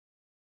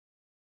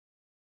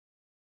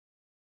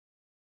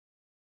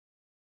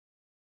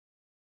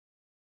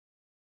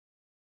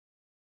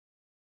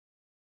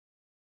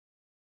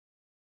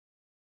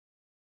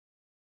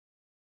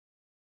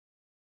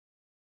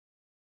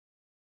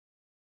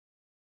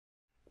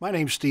My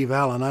name's Steve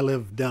Allen. I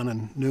live down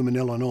in Newman,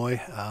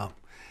 Illinois,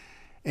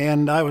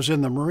 and I was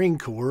in the Marine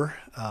Corps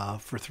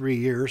for 3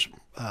 years,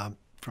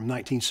 from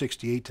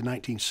 1968 to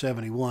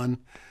 1971.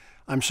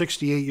 I'm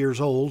 68 years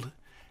old,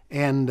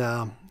 and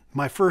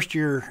my first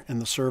year in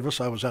the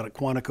service, I was out at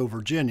Quantico,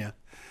 Virginia,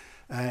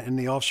 in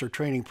the officer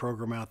training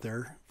program out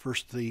there.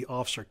 First the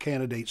officer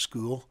candidate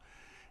school,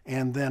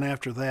 and then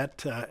after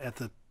that at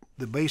the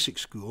basic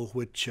school,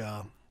 which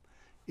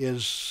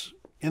is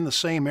in the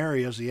same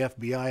area as the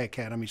FBI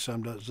Academy.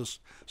 Some does this,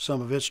 some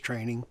of its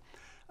training,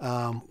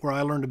 where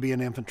I learned to be an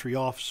infantry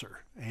officer,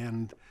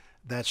 and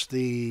that's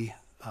the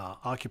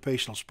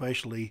occupational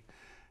specialty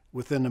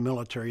within the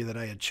military that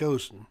I had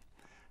chosen.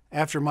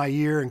 After my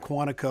year in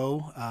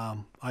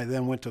Quantico, I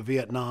then went to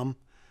Vietnam,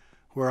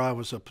 where I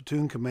was a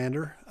platoon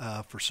commander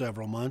for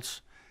several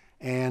months,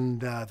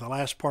 and the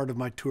last part of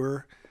my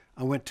tour,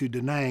 I went to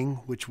Da Nang,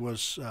 which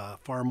was a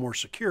far more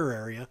secure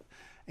area,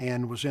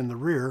 and was in the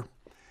rear,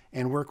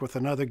 and worked with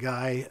another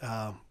guy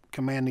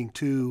commanding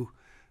two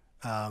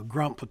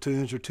grunt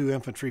platoons or two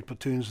infantry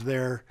platoons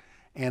there,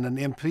 and an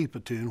MP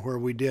platoon where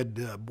we did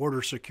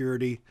border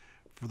security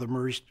for the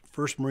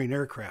 1st Marine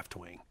Aircraft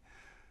Wing.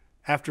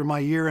 After my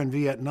year in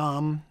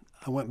Vietnam,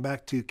 I went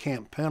back to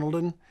Camp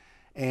Pendleton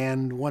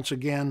and once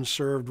again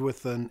served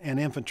with an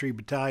infantry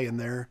battalion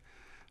there,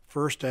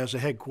 first as a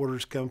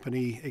headquarters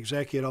company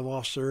executive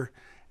officer,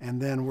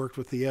 and then worked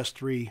with the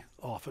S3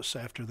 office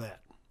after that.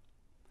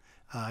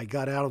 I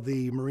got out of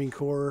the Marine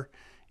Corps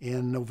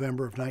in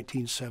November of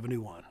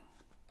 1971.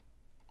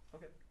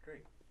 Okay,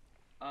 great.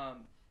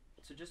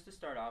 So just to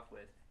start off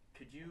with,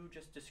 could you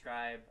just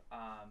describe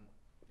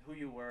who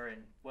you were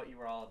and what you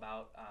were all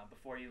about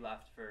before you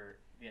left for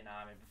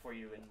Vietnam and before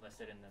you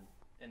enlisted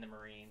in the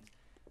Marines,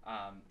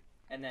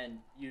 and then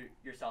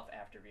yourself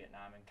after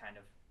Vietnam, and kind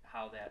of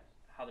how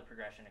the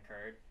progression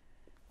occurred?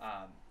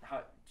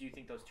 How do you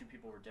think those two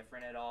people were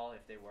different at all?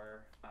 If they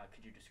were,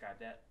 could you describe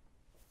that?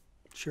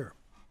 Sure.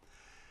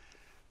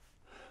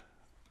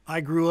 I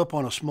grew up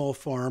on a small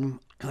farm,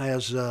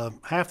 as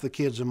half the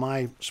kids in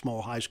my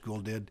small high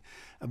school did.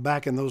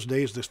 Back in those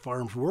days, the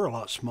farms were a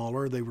lot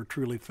smaller. They were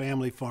truly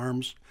family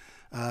farms.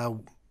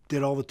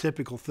 Did all the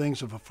typical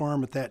things of a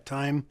farm at that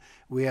time.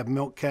 We had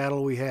milk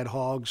cattle, we had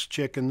hogs,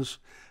 chickens,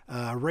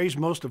 raised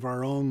most of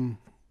our own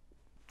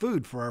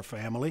food for our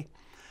family.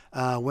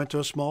 Went to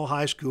a small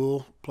high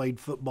school, played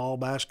football,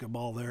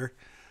 basketball there,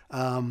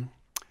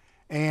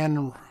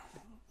 and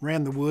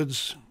ran the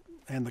woods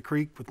and the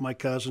creek with my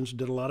cousins,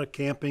 did a lot of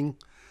camping,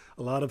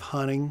 a lot of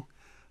hunting,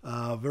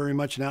 very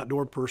much an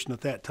outdoor person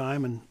at that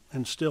time,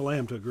 and still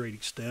am to a great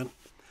extent.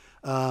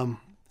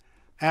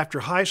 After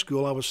high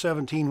school, I was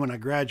 17 when I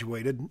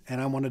graduated, and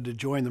I wanted to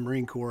join the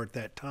Marine Corps at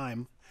that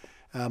time.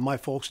 My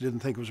folks didn't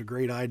think it was a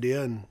great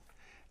idea and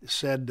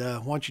said, why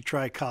don't you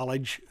try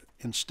college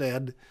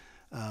instead,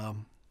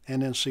 and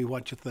then see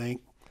what you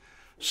think.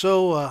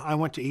 So I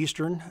went to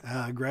Eastern,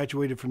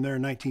 graduated from there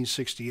in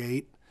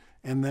 1968,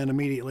 and then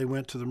immediately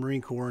went to the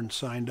Marine Corps and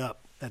signed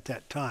up at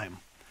that time.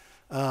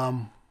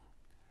 I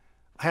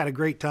had a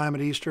great time at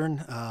Eastern,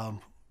 a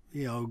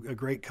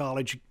great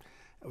college.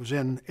 I was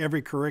in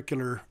every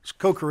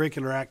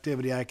co-curricular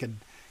activity I could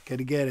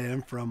get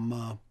in,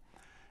 from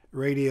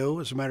radio,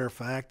 as a matter of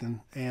fact,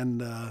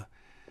 and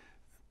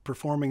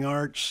performing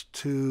arts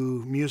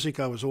to music.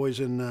 I was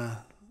always in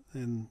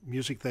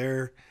music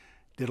there.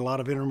 Did a lot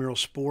of intramural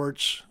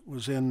sports,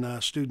 was in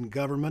student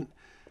government.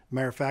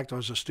 Matter of fact, I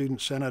was a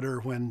student senator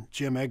when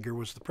Jim Edgar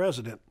was the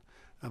president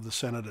of the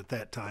Senate at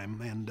that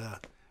time, and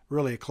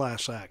really a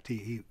class act.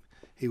 He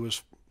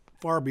was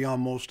far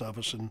beyond most of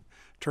us in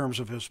terms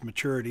of his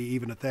maturity,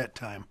 even at that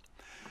time.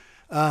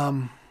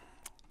 Then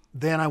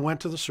I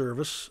went to the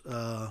service.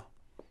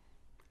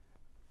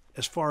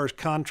 As far as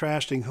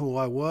contrasting who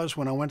I was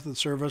when I went to the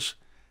service,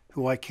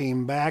 who I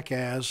came back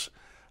as,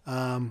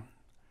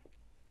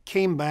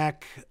 came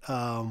back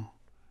from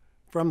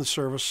the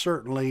service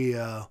certainly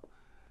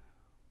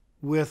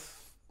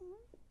with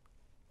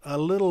a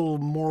little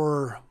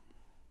more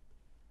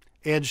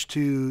edge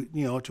to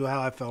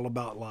how I felt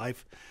about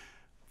life.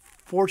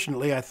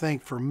 Fortunately, I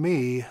think for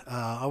me,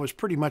 I was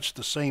pretty much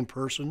the same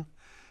person,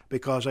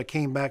 because I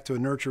came back to a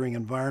nurturing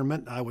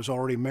environment. I was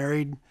already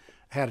married,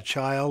 had a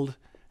child,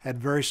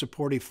 had very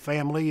supportive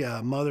family,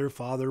 mother,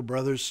 father,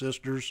 brothers,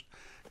 sisters,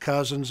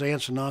 cousins,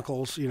 aunts and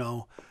uncles,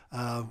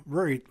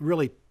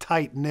 really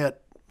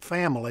tight-knit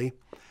family,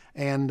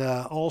 and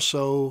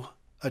also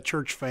a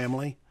church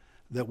family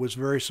that was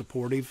very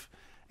supportive.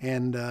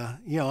 And,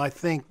 I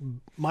think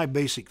my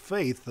basic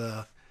faith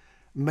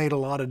made a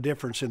lot of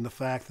difference in the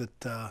fact that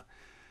the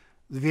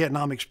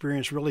Vietnam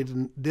experience really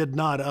did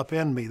not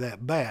upend me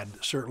that bad.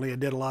 Certainly I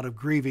did a lot of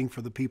grieving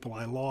for the people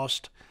I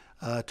lost.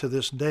 To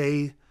this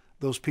day,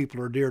 those people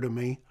are dear to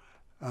me.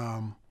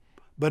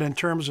 But in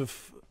terms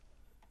of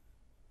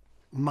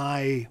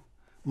my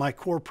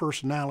core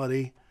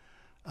personality,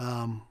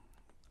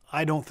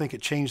 I don't think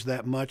it changed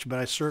that much, but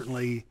I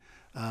certainly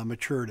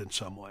matured in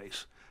some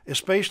ways,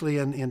 especially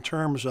in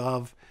terms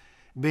of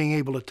being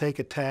able to take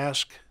a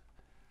task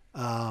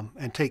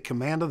and take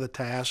command of the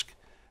task,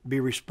 be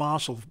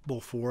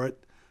responsible for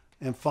it,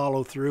 and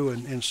follow through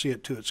and see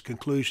it to its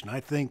conclusion. I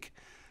think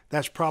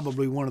that's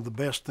probably one of the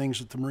best things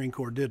that the Marine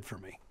Corps did for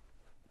me.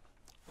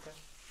 Okay.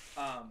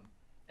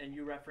 And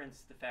you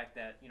referenced the fact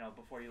that,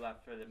 before you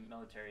left for the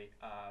military,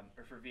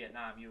 or for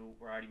Vietnam, you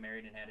were already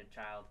married and had a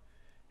child.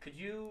 Could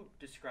you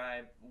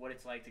describe what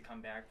it's like to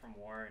come back from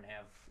war and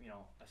have,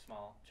 a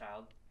small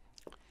child?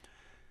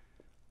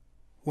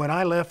 When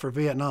I left for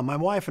Vietnam, my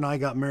wife and I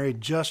got married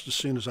just as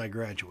soon as I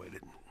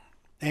graduated.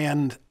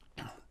 And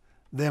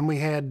then we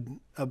had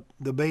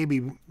the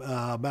baby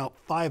about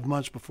 5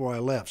 months before I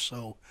left.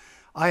 So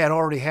I had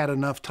already had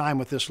enough time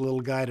with this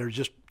little guy to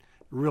just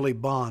really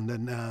bond.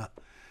 And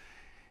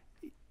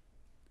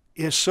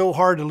it's so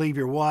hard to leave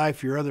your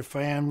wife, your other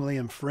family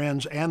and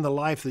friends, and the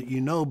life that you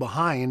know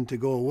behind to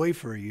go away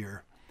for a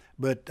year.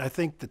 But I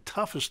think the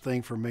toughest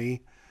thing for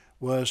me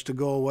was to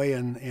go away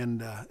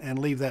and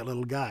leave that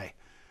little guy.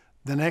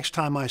 The next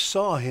time I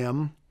saw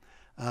him,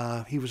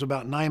 he was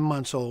about 9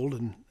 months old,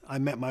 and I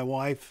met my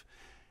wife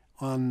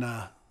on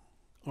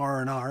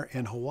R&R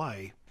in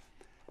Hawaii,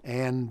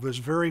 and was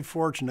very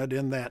fortunate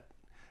in that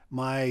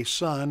my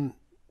son,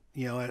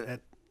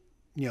 at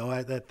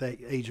the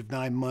age of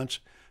 9 months,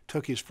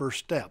 took his first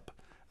step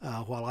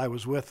while I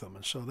was with him,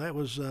 and so that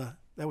was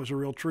a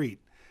real treat.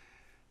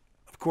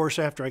 Of course,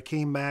 after I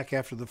came back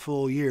after the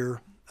full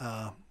year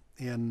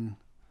in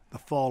the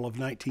fall of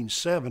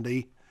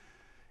 1970,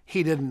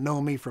 he didn't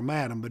know me from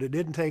Adam, but it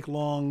didn't take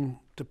long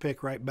to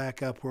pick right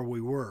back up where we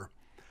were.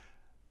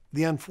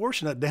 The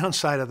unfortunate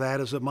downside of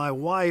that is that my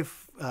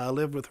wife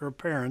lived with her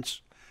parents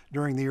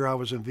during the year I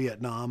was in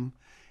Vietnam,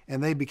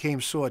 and they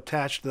became so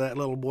attached to that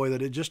little boy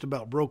that it just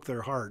about broke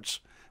their hearts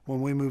when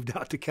we moved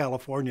out to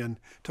California and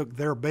took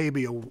their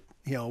baby,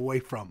 away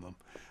from them.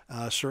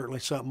 Certainly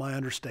something I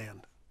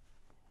understand.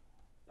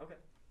 Okay.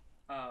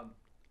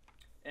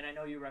 And I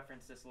know you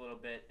referenced this a little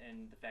bit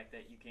in the fact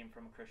that you came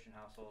from a Christian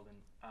household. And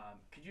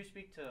could you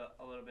speak to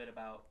a little bit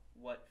about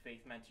what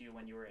faith meant to you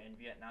when you were in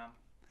Vietnam?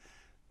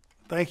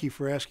 Thank you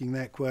for asking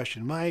that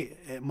question.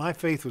 My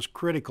faith was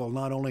critical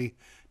not only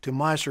to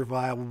my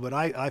survival, but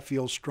I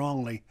feel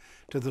strongly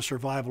to the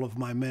survival of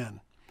my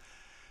men.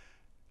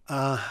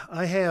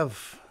 I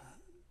have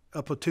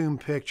a platoon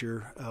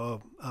picture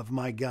of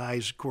my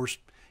guys. Of course,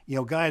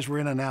 guys were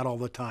in and out all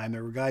the time.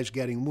 There were guys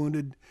getting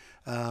wounded.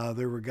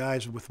 There were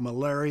guys with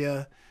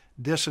malaria,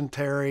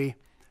 dysentery,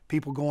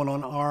 people going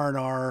on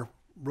R&R,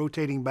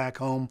 rotating back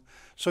home.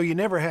 So you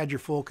never had your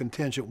full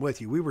contingent with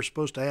you. We were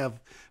supposed to have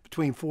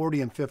between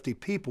 40 and 50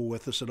 people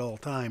with us at all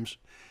times,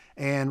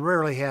 and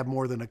rarely had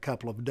more than a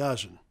couple of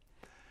dozen.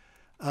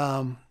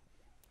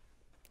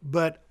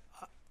 But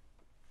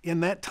in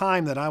that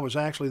time that I was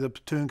actually the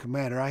platoon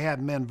commander, I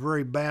had men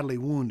very badly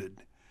wounded,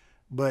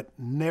 but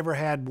never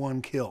had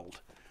one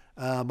killed.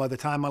 By the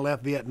time I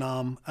left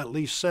Vietnam, at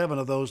least 7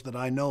 of those that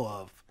I know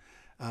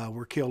of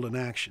were killed in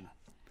action.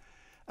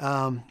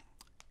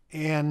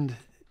 And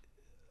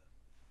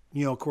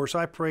of course,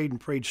 I prayed and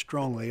prayed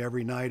strongly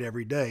every night,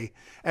 every day.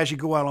 As you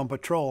go out on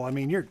patrol, I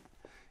mean,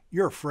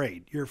 you're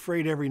afraid. You're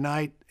afraid every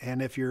night,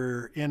 and if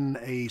you're in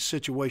a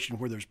situation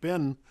where there's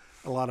been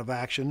a lot of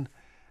action,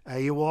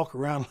 you walk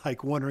around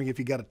like wondering if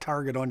you got a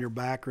target on your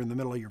back or in the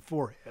middle of your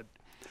forehead.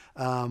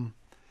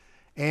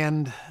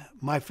 And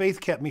my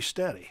faith kept me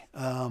steady.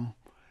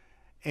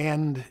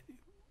 And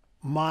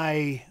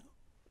my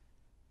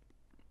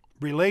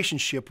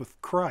relationship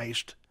with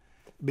Christ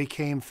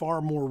became far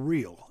more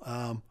real.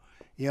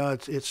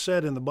 It's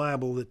said in the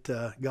Bible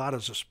that God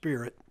is a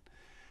spirit,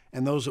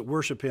 and those that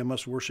worship him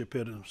must worship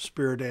him in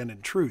spirit and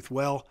in truth.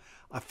 Well,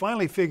 I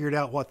finally figured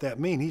out what that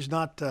means. He's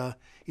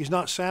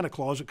not Santa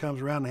Claus that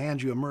comes around and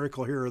hands you a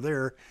miracle here or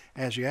there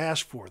as you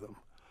ask for them.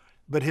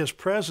 But his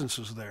presence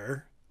is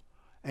there,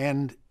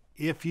 and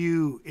if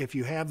you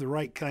have the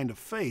right kind of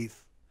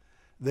faith,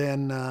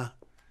 then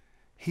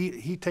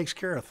he takes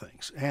care of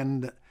things.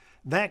 And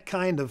that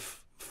kind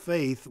of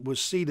faith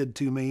was seeded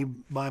to me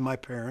by my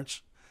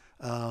parents,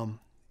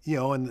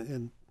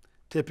 in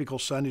typical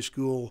Sunday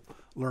school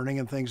learning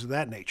and things of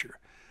that nature.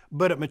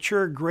 But it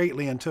matured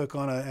greatly and took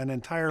on an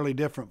entirely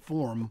different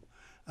form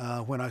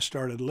when I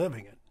started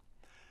living it.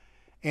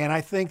 And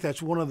I think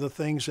that's one of the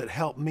things that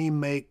helped me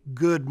make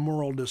good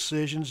moral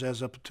decisions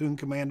as a platoon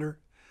commander.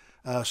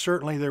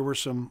 Certainly there were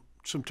some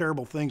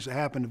terrible things that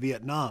happened in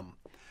Vietnam.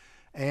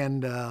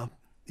 And,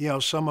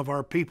 some of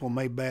our people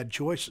made bad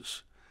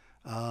choices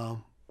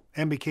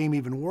and became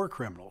even war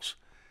criminals.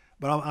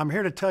 But I'm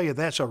here to tell you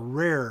that's a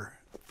rare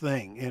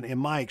thing in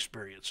my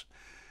experience.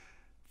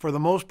 For the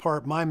most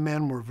part, my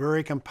men were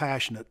very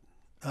compassionate.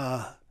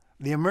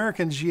 The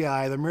American GI,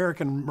 the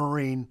American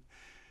Marine,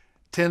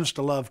 tends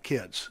to love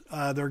kids.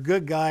 They're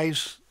good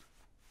guys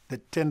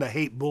that tend to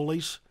hate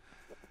bullies.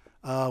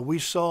 We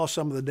saw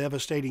some of the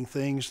devastating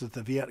things that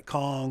the Viet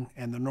Cong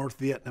and the North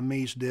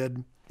Vietnamese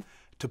did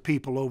to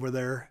people over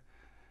there,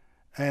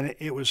 and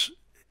it was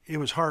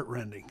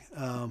heartrending.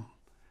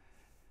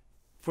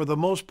 For the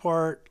most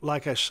part,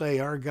 like I say,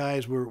 our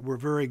guys were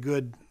very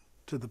good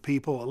to the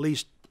people, at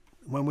least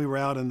when we were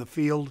out in the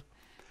field.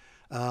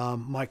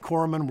 My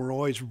corpsmen were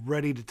always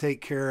ready to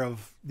take care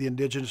of the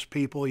indigenous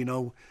people,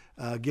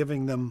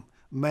 giving them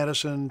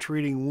medicine,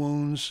 treating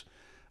wounds,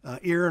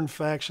 ear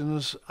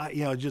infections.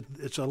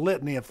 It's a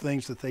litany of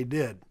things that they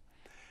did.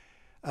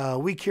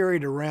 We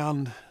carried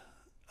around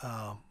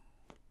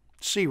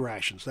sea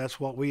rations. That's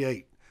what we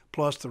ate,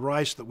 plus the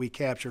rice that we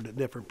captured at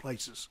different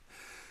places.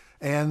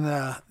 And,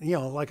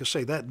 like I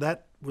say,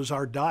 that was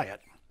our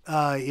diet.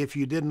 If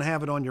you didn't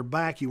have it on your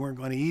back, you weren't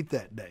going to eat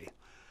that day.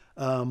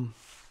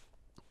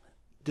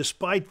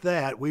 Despite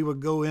that, we would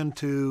go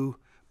into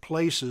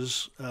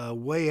places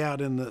way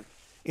out in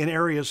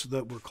areas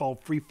that were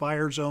called free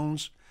fire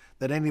zones,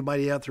 that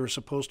anybody out there was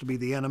supposed to be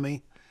the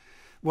enemy.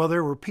 Well,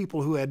 there were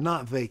people who had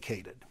not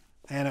vacated,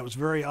 and it was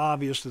very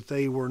obvious that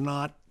they were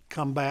not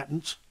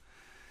combatants,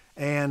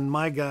 and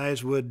my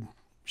guys would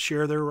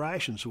share their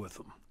rations with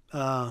them,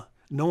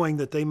 knowing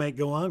that they might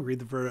go hungry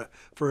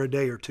for a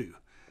day or two.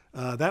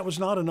 That was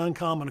not an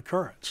uncommon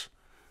occurrence.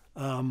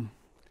 And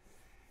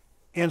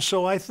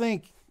so I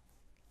think,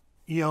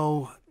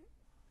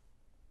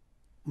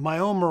 my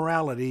own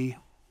morality,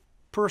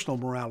 personal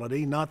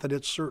morality, not that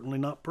it's certainly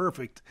not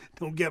perfect,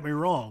 don't get me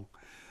wrong,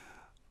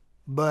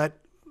 but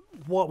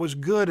what was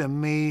good in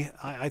me,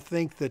 I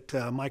think that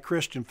my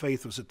Christian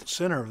faith was at the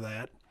center of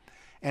that,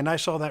 and I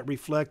saw that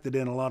reflected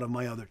in a lot of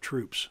my other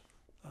troops.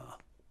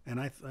 And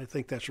I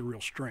think that's a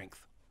real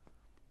strength.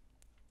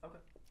 Okay.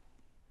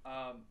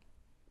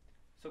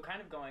 So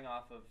kind of going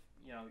off of,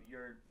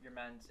 your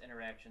men's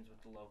interactions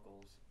with the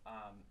locals,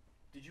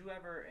 did you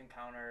ever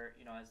encounter,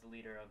 as the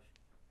leader of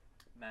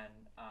men,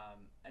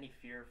 any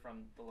fear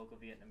from the local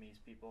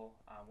Vietnamese people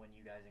when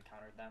you guys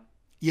encountered them?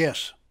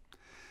 Yes.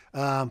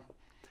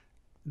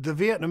 The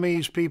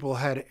Vietnamese people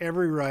had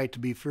every right to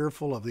be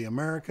fearful of the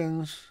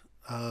Americans,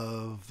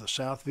 of the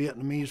South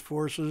Vietnamese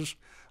forces,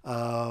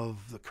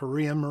 of the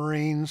Korean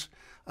Marines,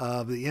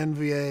 of the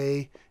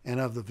NVA, and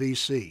of the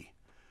VC.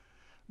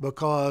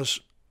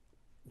 Because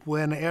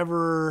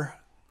whenever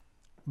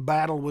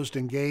battle was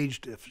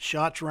engaged, if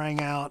shots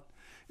rang out,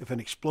 if an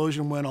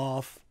explosion went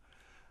off,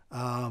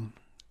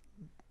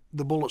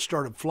 the bullets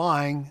started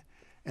flying,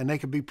 and they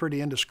could be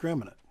pretty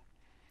indiscriminate.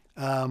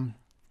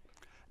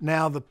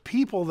 Now, the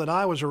people that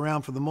I was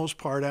around for the most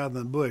part out in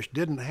the bush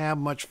didn't have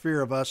much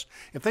fear of us.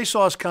 If they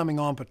saw us coming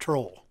on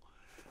patrol,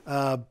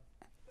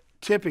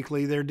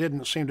 typically there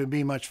didn't seem to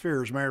be much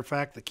fear. As a matter of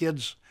fact, the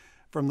kids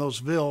from those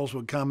villas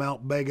would come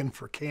out begging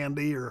for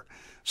candy or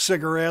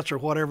cigarettes or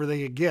whatever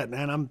they could get.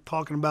 And I'm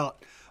talking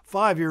about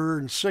 5-year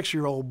and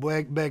 6-year-old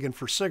begging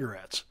for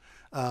cigarettes.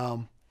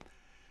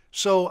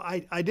 So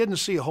I didn't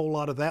see a whole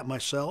lot of that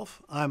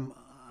myself.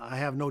 I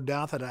have no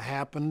doubt that it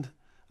happened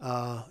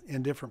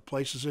in different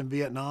places in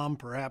Vietnam,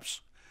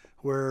 perhaps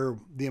where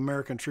the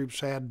American troops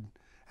had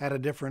a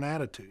different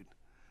attitude.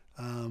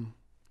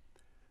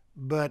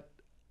 But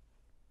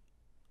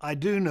I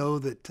do know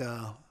that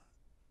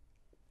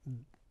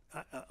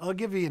I'll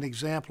give you an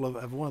example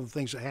of one of the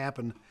things that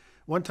happened.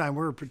 One time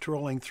we were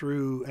patrolling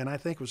through, and I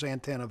think it was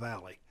Antenna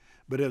Valley,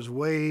 but it was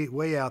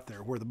way out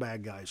there where the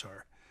bad guys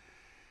are.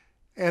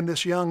 And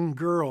this young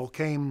girl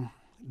came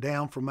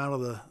down from out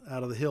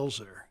of the hills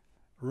there,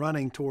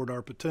 running toward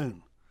our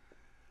platoon.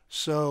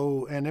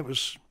 So, and it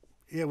was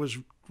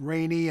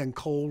rainy and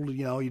cold.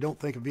 You don't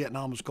think of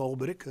Vietnam as cold,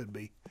 but it could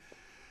be.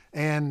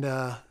 And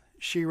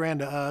she ran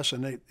to us,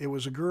 and it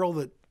was a girl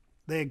that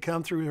they had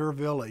come through her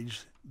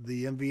village,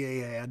 the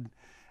MVA had,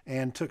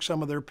 and took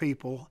some of their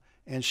people,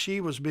 and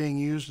she was being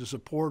used as a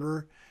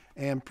porter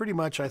and pretty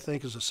much, I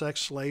think, as a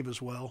sex slave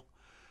as well.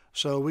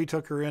 So we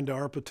took her into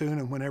our platoon,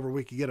 and whenever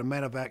we could get a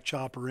medevac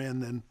chopper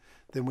in,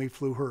 then we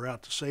flew her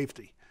out to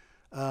safety.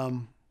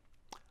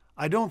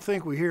 I don't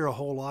think we hear a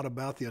whole lot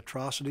about the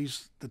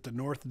atrocities that the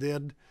North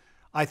did.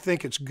 I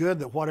think it's good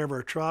that whatever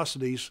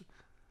atrocities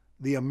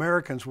the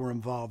Americans were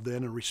involved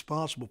in and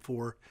responsible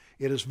for,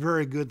 it is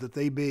very good that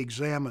they be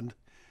examined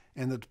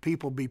and that the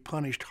people be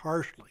punished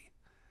harshly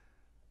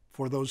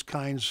for those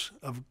kinds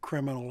of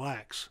criminal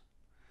acts.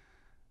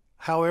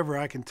 However,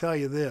 I can tell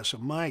you this,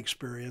 in my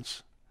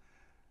experience,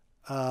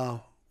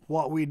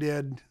 what we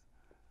did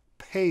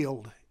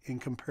paled in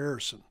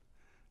comparison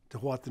to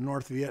what the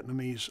North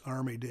Vietnamese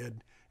Army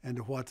did and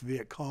to what the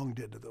Viet Cong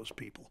did to those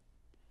people.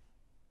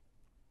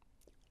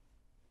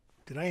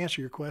 Did I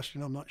answer your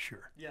question? I'm not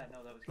sure. Yeah,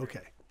 no, that was great.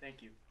 Okay.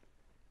 Thank you.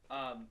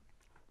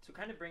 So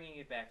kind of bringing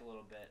it back a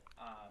little bit,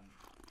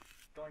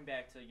 going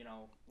back to,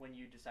 when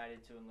you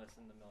decided to enlist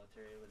in the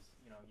military, it was,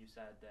 you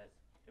said that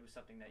it was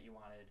something that you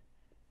wanted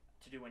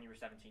to do when you were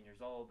 17 years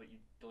old, but you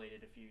delayed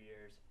it a few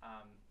years.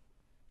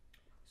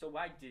 So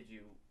why did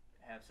you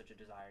have such a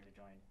desire to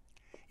join?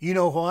 You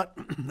know what?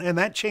 And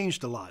that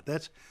changed a lot.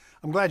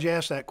 I'm glad you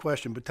asked that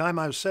question. By the time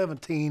I was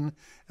 17 and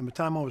by the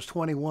time I was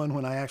 21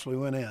 when I actually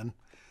went in,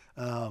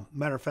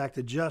 matter of fact,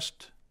 had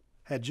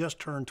just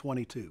turned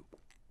 22.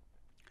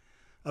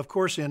 Of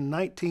course, in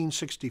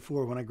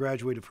 1964, when I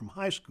graduated from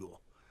high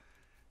school,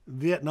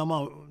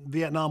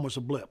 Vietnam was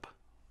a blip,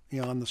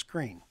 on the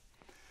screen.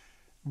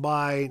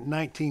 By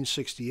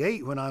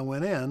 1968, when I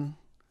went in,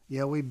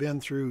 we'd been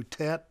through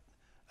Tet,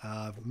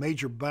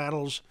 major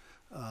battles,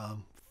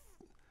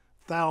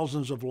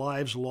 Thousands of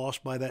lives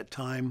lost by that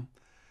time,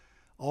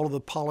 all of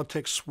the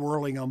politics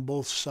swirling on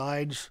both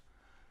sides,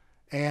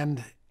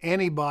 and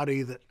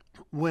anybody that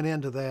went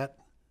into that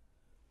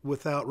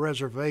without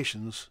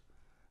reservations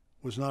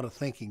was not a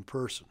thinking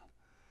person.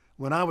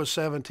 When I was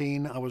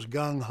 17, I was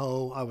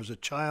gung-ho. I was a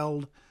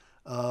child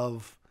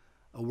of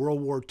a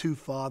World War II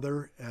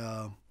father.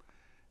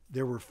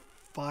 There were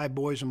 5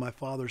 boys in my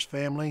father's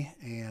family,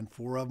 and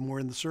 4 of them were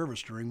in the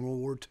service during World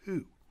War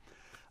II.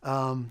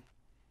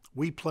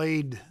 We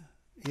played,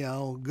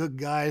 good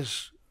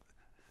guys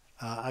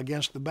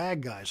against the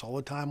bad guys all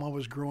the time I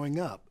was growing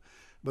up,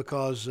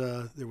 because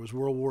there was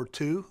World War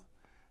II,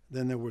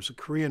 then there was the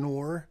Korean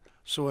War.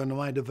 So in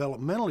my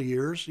developmental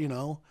years,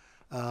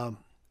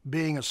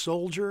 being a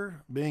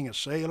soldier, being a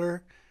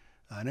sailor,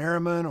 an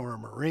airman, or a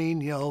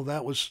Marine,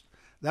 that was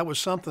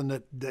something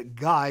that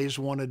guys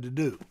wanted to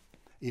do,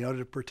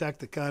 to protect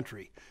the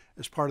country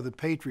as part of the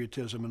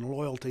patriotism and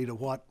loyalty to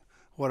what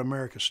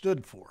America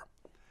stood for.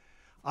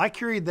 I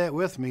carried that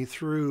with me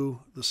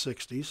through the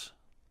 60s,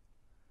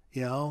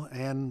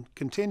 and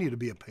continue to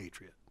be a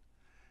patriot.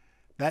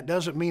 That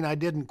doesn't mean I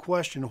didn't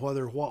question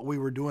whether what we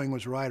were doing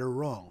was right or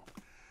wrong.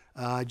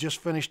 I just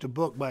finished a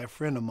book by a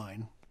friend of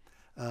mine,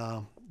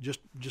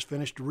 just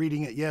finished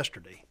reading it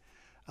yesterday,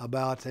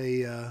 about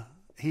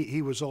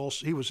he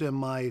was in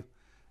my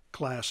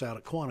class out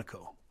at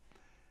Quantico,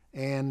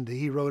 and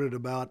he wrote it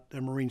about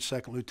a Marine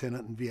second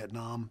lieutenant in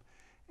Vietnam,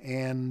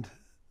 and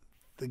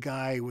the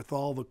guy with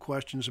all the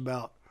questions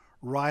about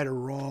right or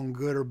wrong,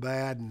 good or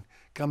bad, and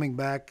coming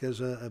back as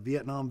a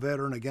Vietnam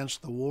veteran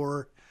against the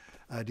war.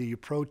 Do you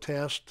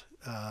protest?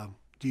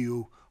 Do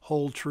you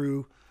hold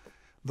true?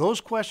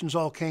 Those questions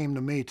all came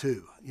to me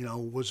too.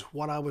 Was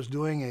what I was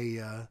doing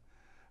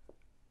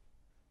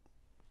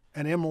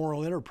an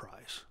immoral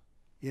enterprise?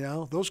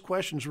 Those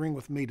questions ring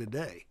with me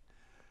today.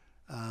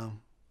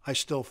 I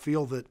still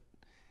feel that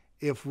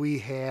if we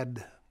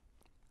had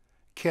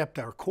kept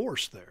our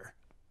course there,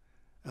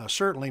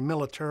 certainly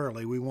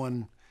militarily, we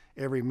won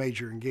every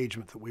major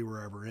engagement that we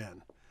were ever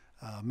in.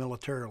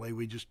 Militarily,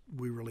 we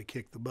really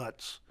kicked the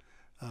butts,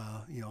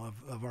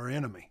 of our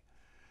enemy.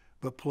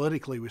 But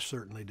politically, we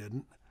certainly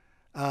didn't.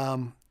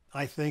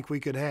 I think we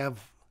could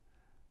have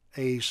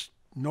a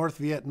North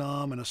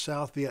Vietnam and a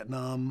South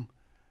Vietnam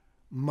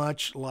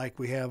much like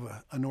we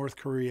have a North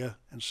Korea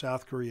and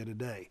South Korea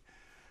today.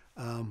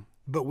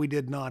 But we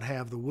did not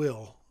have the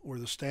will or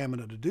the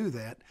stamina to do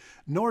that,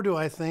 nor do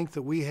I think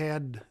that we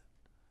had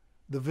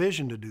the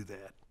vision to do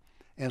that.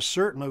 And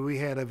certainly we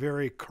had a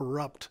very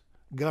corrupt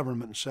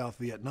government in South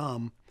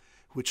Vietnam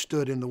which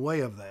stood in the way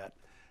of that,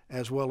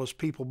 as well as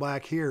people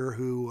back here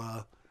who,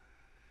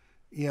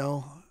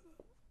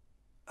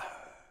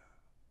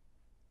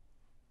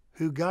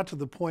 who got to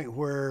the point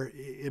where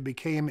it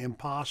became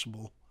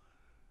impossible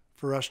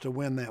for us to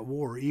win that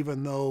war,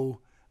 even though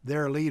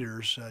their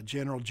leaders,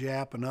 General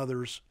Giap and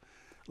others,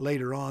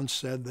 later on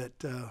said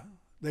that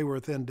they were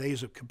within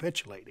days of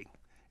capitulating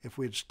if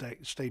we had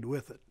stayed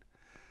with it.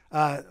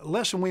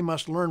 Lesson we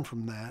must learn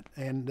from that.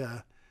 And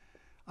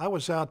I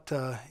was out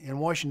in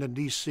Washington,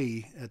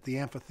 D.C. at the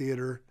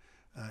amphitheater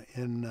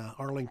in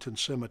Arlington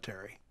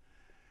Cemetery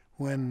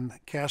when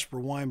Caspar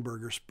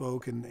Weinberger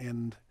spoke,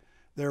 and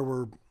there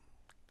were,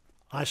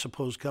 I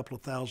suppose, a couple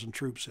of thousand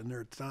troops in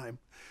there at the time,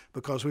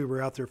 because we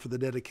were out there for the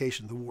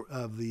dedication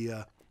of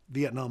the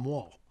Vietnam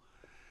Wall.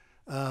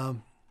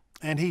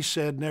 And he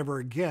said, never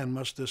again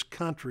must this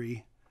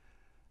country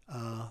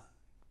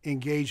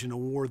engage in a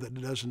war that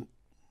it doesn't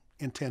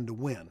intend to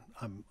win.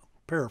 I'm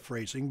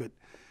paraphrasing, but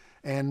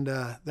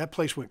that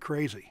place went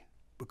crazy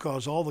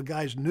because all the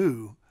guys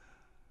knew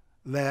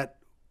that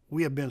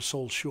we have been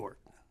sold short,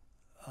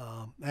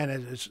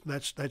 and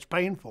that's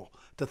painful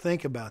to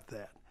think about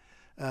that.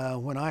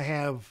 When I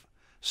have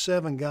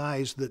 7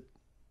 guys that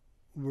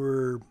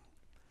were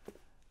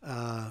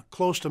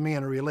close to me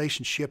in a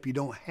relationship you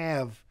don't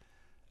have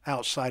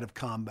outside of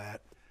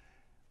combat,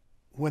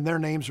 when their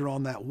names are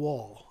on that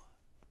wall,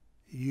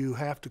 you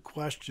have to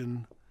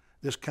question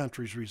this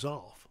country's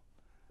resolve,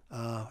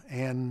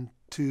 and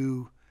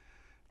to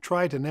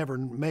try to never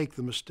make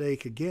the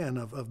mistake again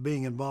of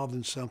being involved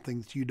in something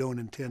that you don't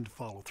intend to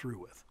follow through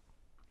with.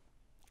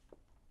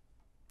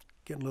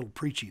 Getting a little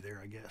preachy there,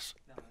 I guess.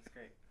 No, that's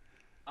great.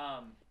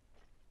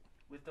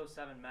 With those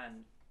 7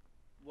 men,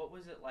 what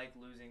was it like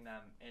losing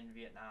them in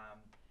Vietnam,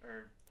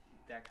 or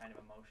that kind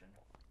of emotion?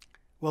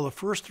 Well, the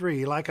first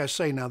 3, like I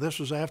say, now this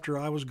was after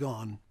I was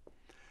gone.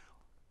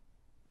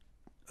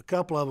 A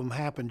couple of them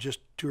happened just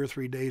 2 or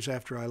 3 days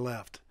after I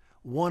left.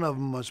 One of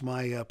them was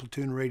my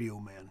platoon radio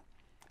man,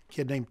 a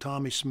kid named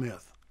Tommy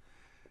Smith,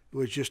 who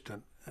was just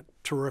a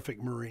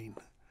terrific Marine.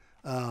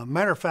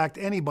 Matter of fact,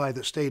 anybody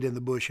that stayed in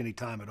the bush any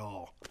time at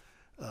all,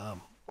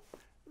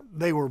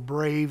 they were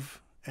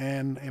brave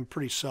and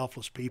pretty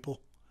selfless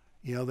people.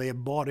 They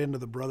had bought into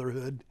the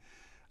brotherhood.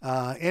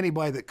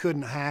 Anybody that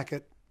couldn't hack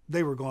it,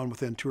 they were gone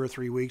within 2 or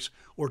 3 weeks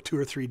or 2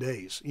 or 3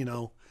 days,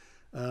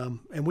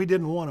 and we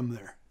didn't want them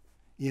there.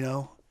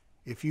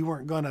 If you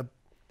weren't going to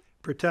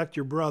protect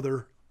your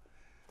brother,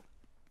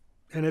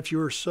 and if you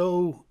were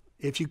so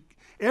If you,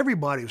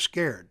 everybody was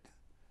scared,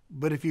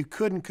 but if you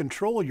couldn't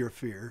control your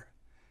fear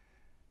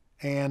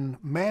and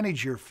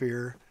manage your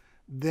fear,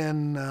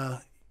 then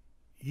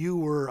you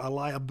were a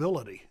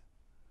liability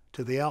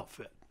to the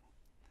outfit.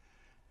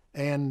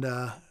 And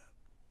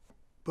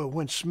but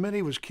when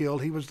Smitty was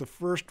killed, he was the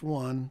first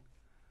one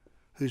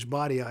whose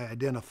body I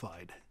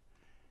identified.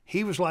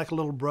 He was like a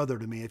little brother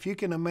to me. If you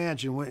can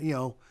imagine,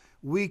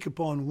 week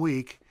upon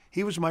week,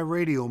 he was my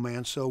radio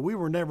man, so we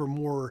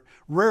were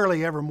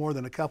rarely ever more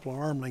than a couple of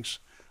arm lengths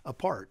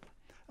apart.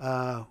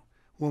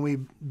 When we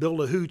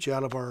built a hooch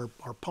out of our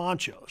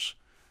ponchos,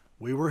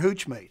 we were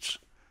hooch mates.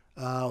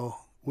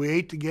 We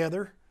ate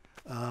together.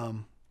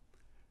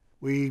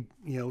 We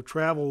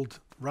traveled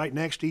right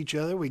next to each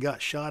other. We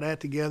got shot at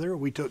together.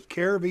 We took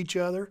care of each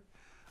other.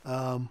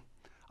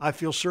 I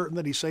feel certain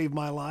that he saved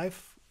my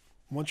life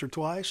once or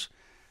twice.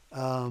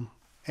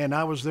 And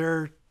I was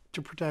there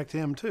to protect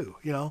him too,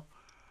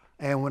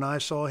 And when I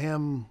saw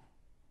him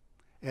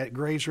at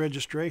Gray's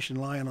registration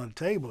lying on a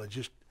table, it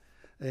just,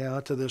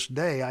 to this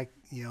day,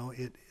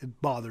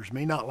 it bothers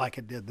me, not like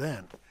it did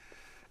then.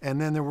 And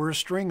then there were a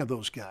string of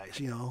those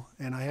guys,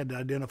 and I had to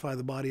identify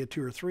the body of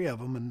 2 or 3 of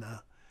them, and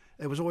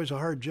it was always a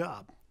hard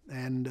job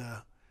and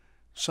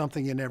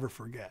something you never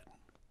forget,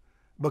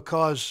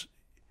 because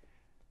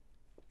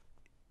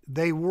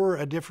they were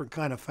a different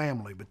kind of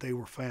family, but they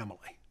were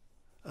family.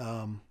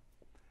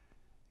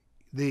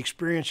 The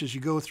experiences you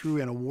go through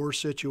in a war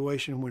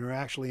situation when you're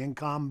actually in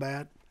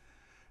combat,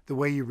 the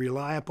way you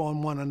rely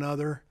upon one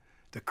another,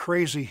 the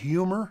crazy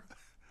humor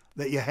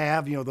that you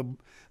have,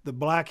 the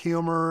black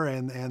humor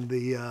and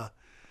the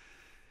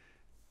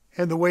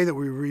way that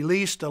we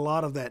released a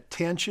lot of that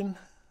tension,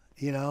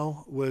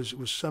 was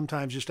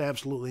sometimes just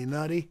absolutely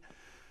nutty.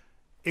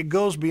 It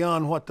goes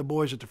beyond what the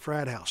boys at the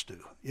frat house do,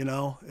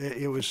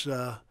 It was,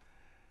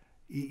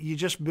 you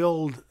just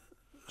build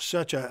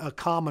such a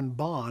common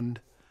bond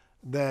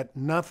that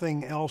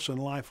nothing else in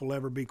life will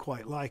ever be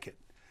quite like it.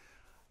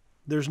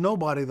 There's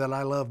nobody that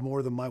I love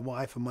more than my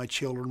wife and my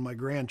children and my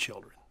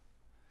grandchildren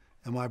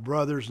and my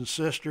brothers and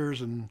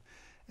sisters and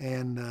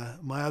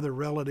my other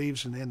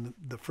relatives and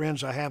the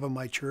friends I have in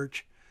my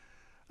church.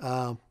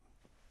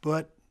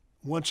 But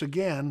once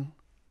again,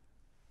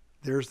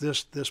 there's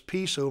this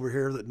piece over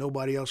here that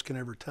nobody else can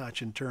ever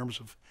touch in terms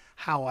of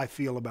how I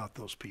feel about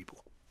those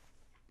people.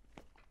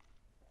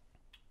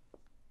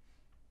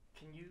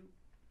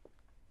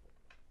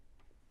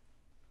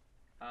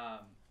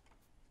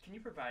 Can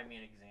you provide me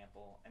an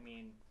example? I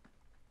mean,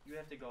 you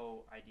have to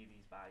go ID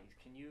these bodies.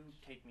 Can you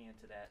take me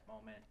into that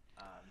moment?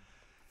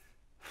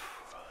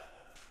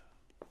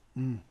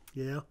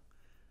 Yeah.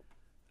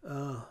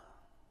 Of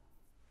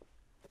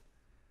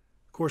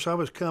course, I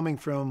was coming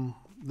from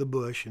the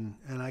bush, and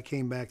I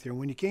came back there.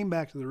 When you came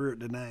back to the rear at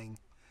Da Nang,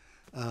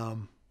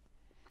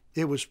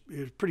 it was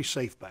pretty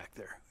safe back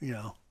there.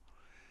 You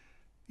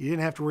didn't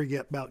have to worry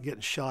about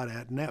getting shot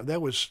at, and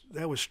that was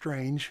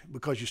strange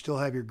because you still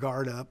have your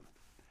guard up.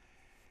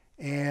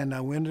 And I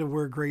went to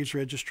where Gray's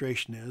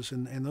registration is,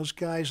 and those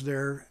guys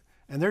there,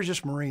 and they're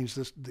just Marines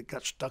that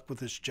got stuck with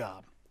this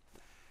job.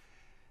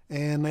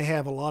 And they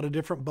have a lot of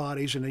different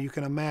bodies, and you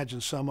can imagine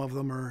some of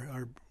them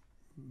are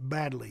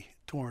badly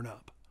torn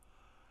up.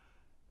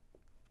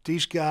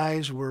 These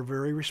guys were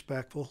very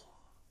respectful.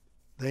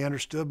 They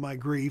understood my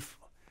grief.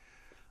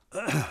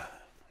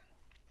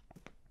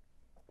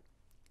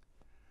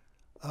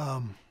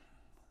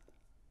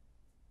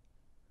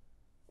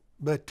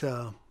 But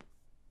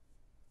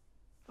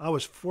I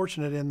was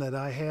fortunate in that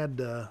I had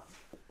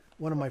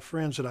one of my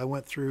friends that I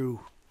went through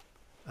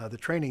the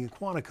training in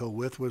Quantico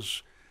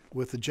was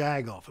with the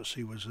JAG office.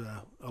 He was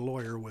a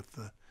lawyer with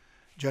the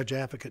Judge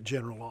Advocate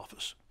General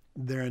office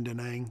there in Da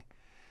Nang.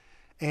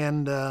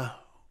 And of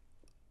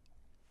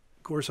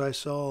course I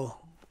saw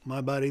my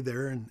buddy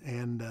there,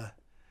 and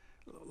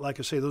like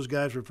I say, those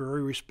guys were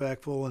very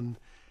respectful, and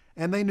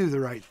they knew the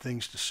right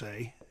things to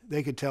say.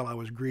 They could tell I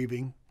was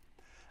grieving.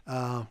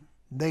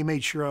 They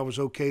made sure I was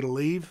okay to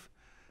leave.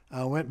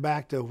 I went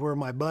back to where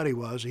my buddy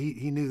was.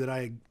 He knew that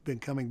I had been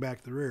coming back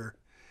to the rear.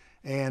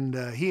 And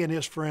he and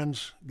his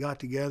friends got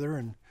together,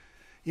 and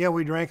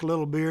we drank a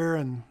little beer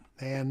and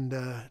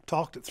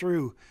talked it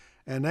through.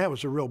 And that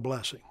was a real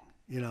blessing,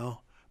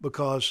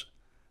 because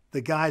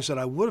the guys that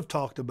I would have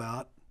talked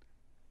about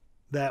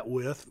that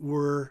with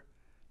were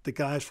the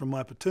guys from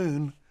my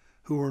platoon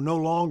who were no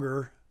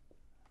longer,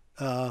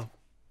 I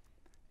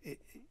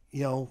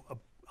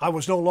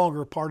was no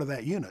longer a part of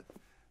that unit.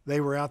 They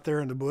were out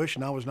there in the bush,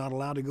 and I was not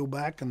allowed to go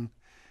back and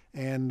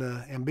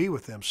be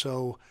with them.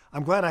 So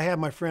I'm glad I had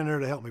my friend there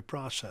to help me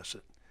process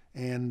it,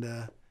 and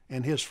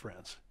his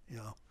friends,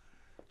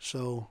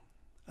 So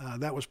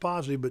that was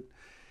positive. But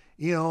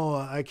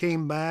I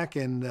came back,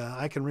 and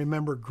I can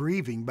remember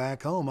grieving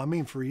back home. I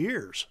mean, for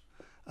years.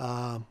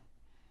 I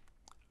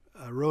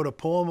wrote a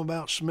poem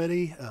about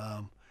Smitty.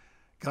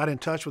 Got in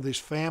touch with his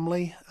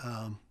family.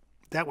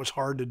 That was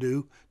hard to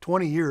do.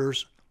 20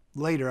 years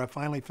later, I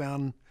finally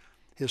found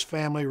his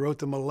family, wrote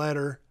them a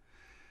letter,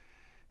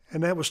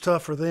 and that was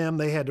tough for them.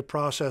 They had to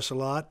process a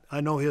lot. I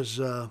know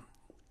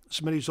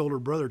Smitty's older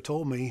brother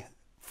told me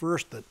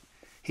first that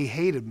he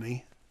hated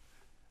me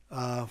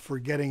for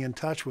getting in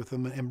touch with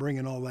him and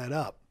bringing all that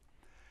up.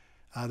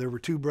 There were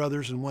 2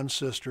 brothers and 1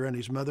 sister, and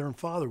his mother and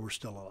father were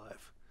still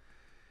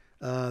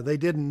alive. They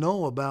didn't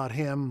know about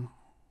him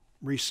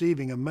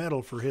receiving a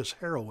medal for his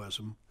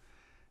heroism.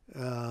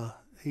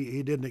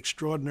 He did an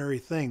extraordinary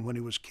thing when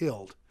he was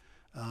killed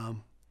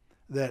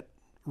that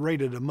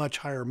rated a much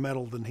higher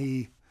medal than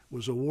he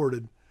was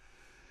awarded.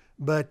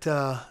 But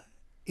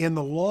in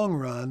the long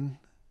run,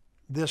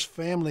 this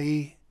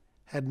family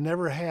had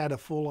never had a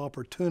full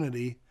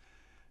opportunity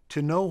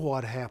to know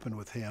what happened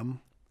with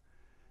him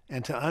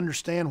and to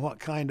understand what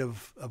kind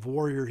of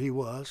warrior he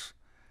was.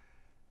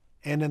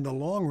 And in the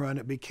long run,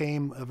 it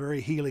became a very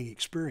healing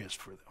experience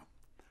for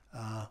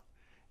them.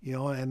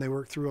 And they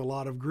worked through a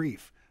lot of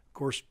grief. Of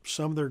course,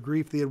 some of their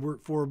grief they had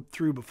worked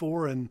through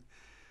before, and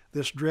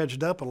this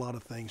dredged up a lot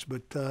of things.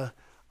 But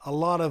a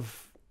lot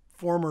of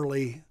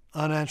formerly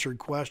unanswered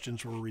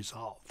questions were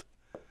resolved.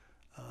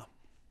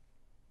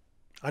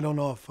 I don't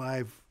know if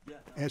I've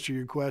answered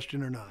your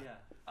question or not.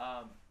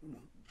 Yeah.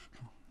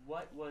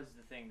 What was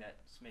the thing that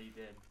Smitty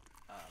did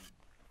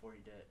before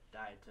he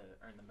died to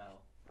earn the medal?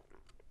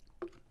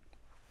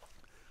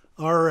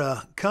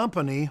 Our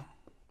company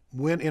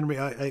went in.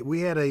 We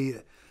had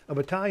a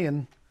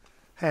battalion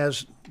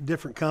has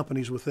different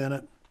companies within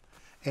it,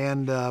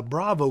 and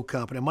Bravo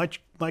Company.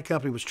 My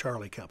company was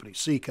Charlie Company,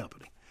 C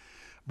Company.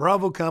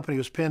 Bravo Company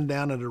was pinned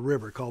down at a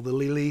river called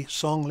the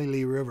Song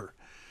Lili River,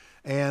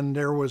 and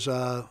there was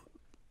on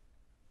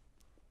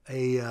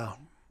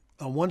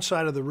one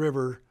side of the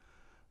river,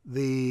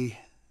 the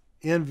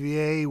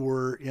NVA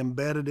were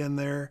embedded in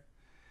there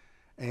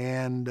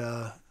and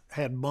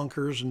had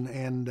bunkers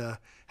and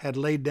had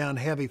laid down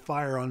heavy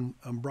fire on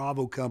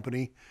Bravo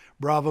Company.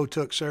 Bravo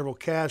took several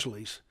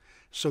casualties.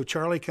 So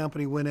Charlie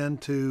Company went in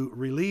to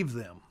relieve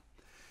them.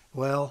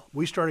 Well,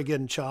 we started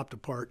getting chopped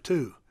apart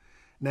too.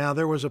 Now,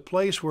 there was a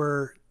place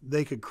where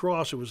they could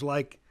cross. It was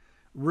like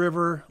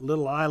river,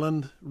 little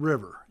island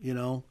river,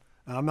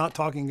 I'm not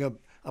talking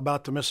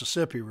about the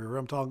Mississippi River.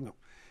 I'm talking,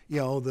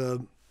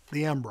 the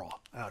Embra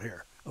out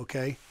here,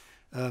 okay?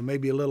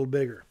 Maybe a little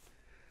bigger.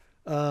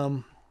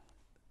 The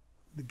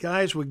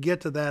guys would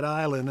get to that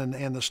island,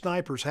 and the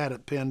snipers had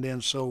it pinned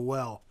in so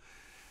well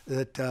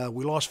that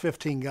we lost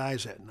 15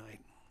 guys that night.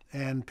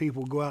 And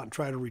people go out and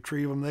try to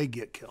retrieve them, they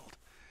get killed.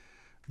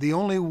 The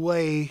only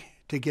way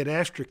to get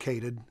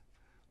extricated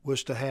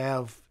was to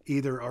have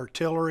either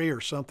artillery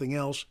or something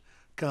else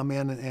come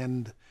in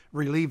and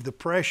relieve the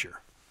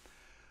pressure.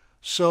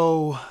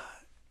 So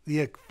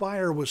the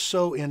fire was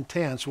so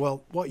intense.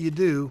 Well, what you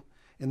do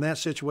in that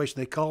situation,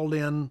 they called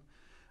in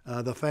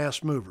the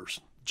fast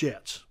movers,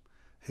 jets,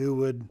 who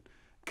would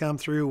come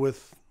through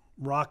with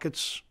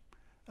rockets,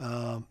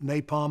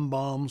 napalm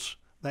bombs,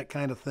 that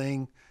kind of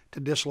thing, to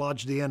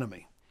dislodge the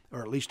enemy,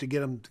 or at least to get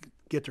them to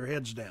get their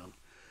heads down.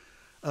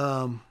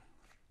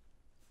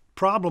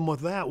 Problem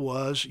with that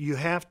was you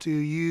have to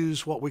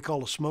use what we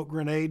call a smoke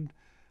grenade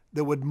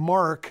that would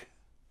mark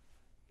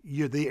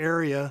the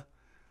area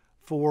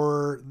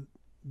for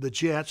the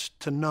jets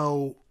to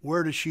know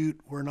where to shoot,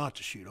 where not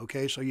to shoot,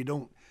 okay? So you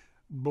don't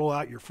blow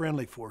out your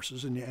friendly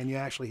forces and you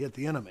actually hit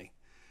the enemy.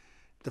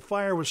 The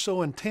fire was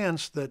so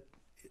intense that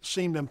it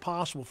seemed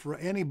impossible for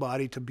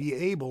anybody to be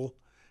able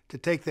to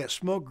take that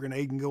smoke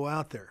grenade and go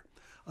out there.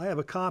 I have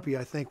a copy,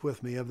 I think,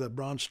 with me of the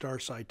Bronze Star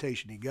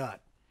citation he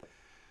got.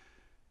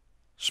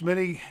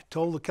 Smitty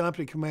told the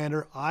company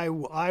commander, I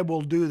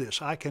will do this.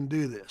 I can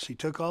do this. He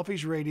took off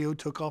his radio,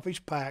 took off his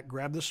pack,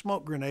 grabbed the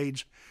smoke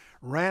grenades,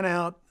 ran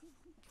out,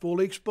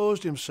 fully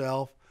exposed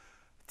himself,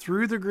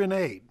 threw the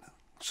grenade,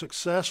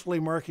 successfully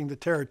marking the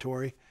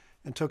territory,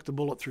 and took the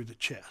bullet through the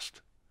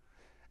chest.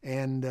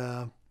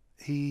 And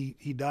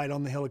he died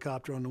on the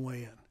helicopter on the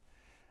way in.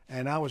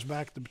 And I was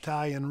back at the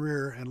battalion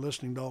rear and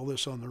listening to all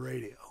this on the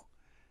radio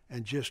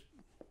and just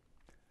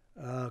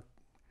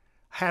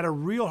had a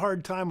real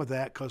hard time with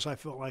that because I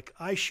felt like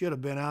I should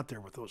have been out there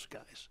with those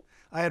guys.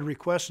 I had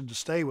requested to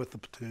stay with the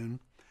platoon,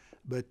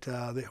 but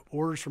the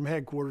orders from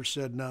headquarters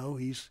said no,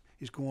 he's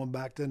going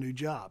back to a new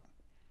job.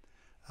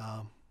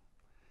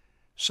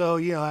 So,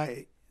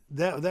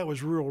 that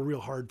was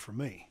real hard for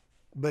me.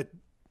 But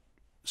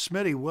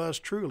Smitty was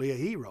truly a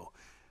hero.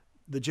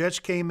 The jets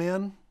came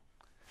in,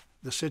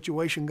 the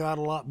situation got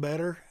a lot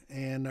better,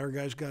 and our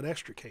guys got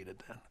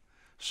extricated then.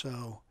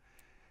 So,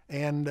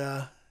 and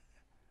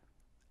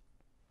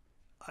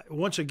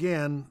once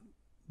again,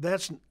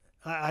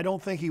 I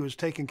don't think he was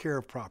taken care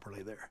of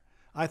properly there.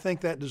 I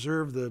think that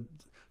deserved the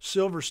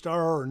Silver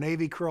Star or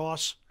Navy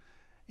Cross.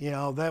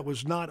 That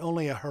was not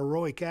only a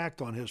heroic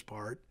act on his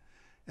part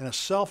and a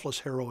selfless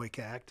heroic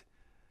act,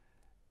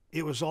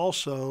 it was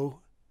also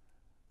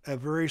a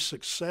very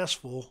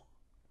successful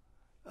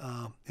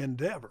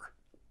endeavor.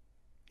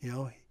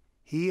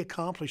 He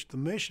accomplished the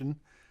mission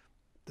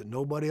that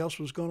nobody else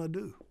was going to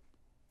do.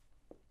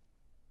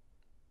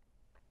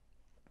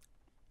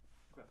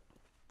 Okay.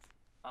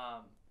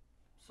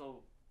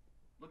 So,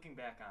 looking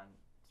back on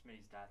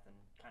Smitty's death and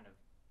kind of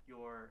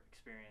your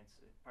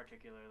experience,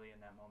 particularly in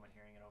that moment,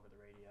 hearing it over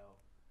the radio,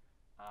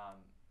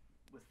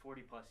 with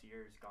 40 plus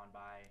years gone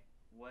by,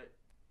 what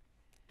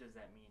does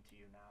that mean to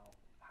you now?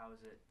 How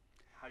is it?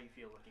 How do you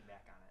feel looking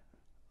back on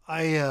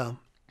it?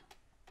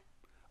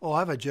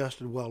 I've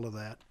adjusted well to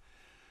that.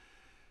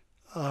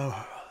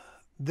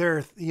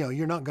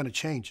 You're not going to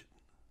change it.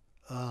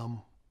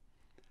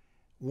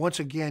 Once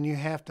again, you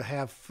have to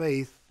have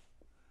faith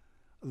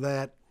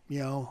that,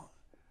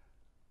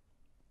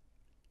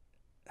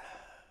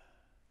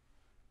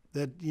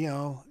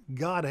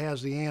 God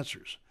has the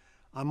answers.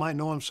 I might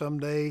know him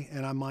someday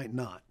and I might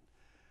not.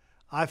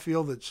 I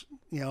feel that,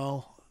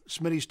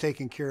 Smitty's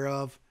taken care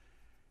of.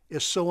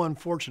 It's so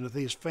unfortunate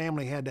that his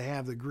family had to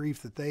have the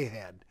grief that they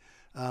had.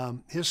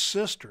 His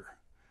sister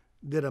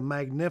did a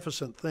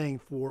magnificent thing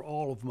for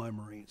all of my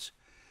Marines.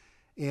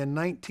 In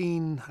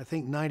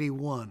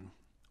 91,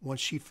 once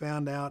she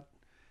found out,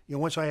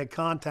 once I had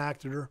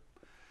contacted her,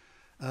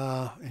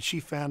 and she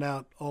found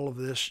out all of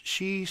this,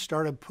 she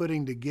started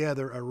putting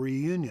together a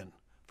reunion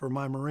for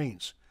my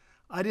Marines.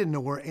 I didn't know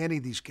where any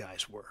of these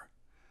guys were.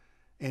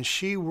 And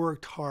she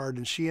worked hard,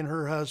 and she and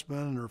her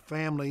husband and her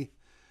family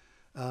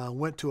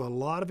went to a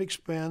lot of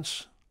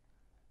expense,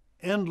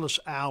 endless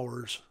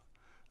hours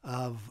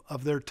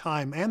of their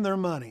time and their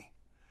money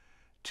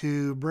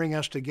to bring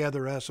us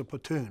together as a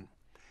platoon.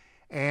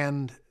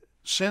 And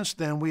since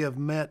then, we have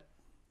met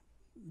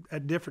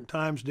at different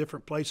times,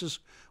 different places.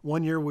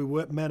 One year we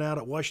met out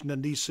at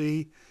Washington,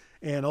 D.C.,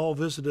 and all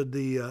visited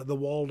the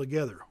wall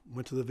together,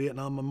 went to the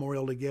Vietnam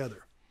Memorial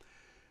together.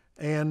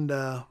 And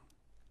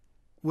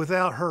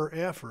without her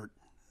effort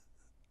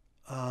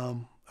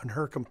and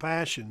her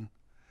compassion,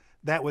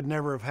 that would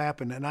never have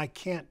happened. And I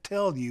can't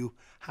tell you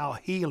how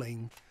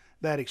healing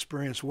that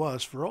experience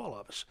was for all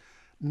of us.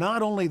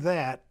 Not only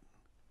that,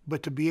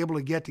 but to be able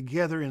to get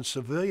together in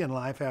civilian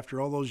life after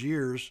all those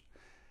years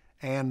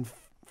and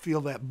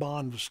feel that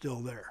bond was still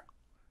there.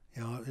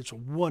 It's a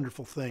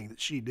wonderful thing that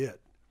she did.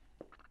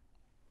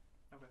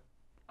 Okay.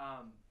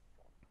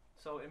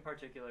 So in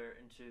particular,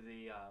 into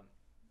the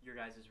your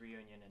guys'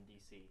 reunion in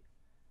D.C.,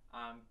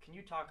 can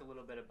you talk a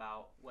little bit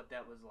about what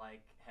that was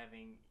like,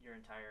 having your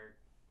entire,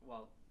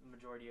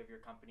 majority of your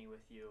company with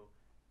you,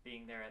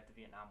 being there at the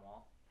Vietnam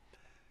Wall?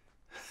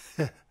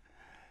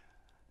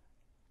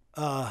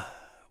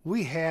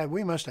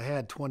 We must have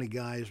had 20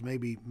 guys,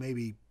 maybe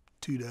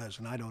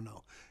 24, I don't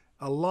know.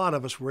 A lot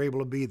of us were able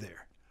to be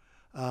there,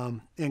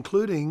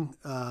 including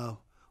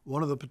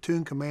one of the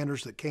platoon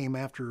commanders that came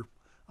after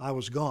I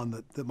was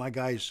gone that my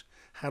guys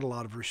had a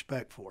lot of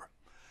respect for.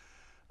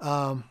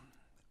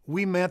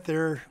 We met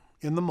there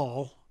in the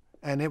mall,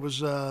 and it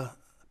was a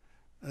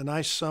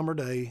nice summer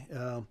day,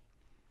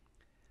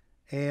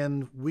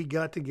 and we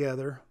got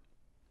together,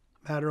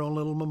 had our own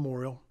little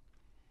memorial,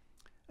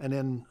 and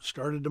then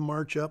started to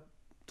march up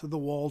to the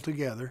wall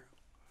together.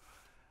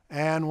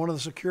 And one of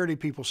the security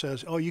people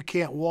says, "Oh, you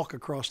can't walk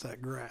across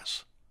that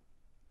grass."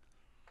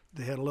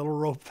 They had a little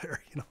rope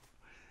there,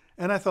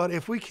 And I thought,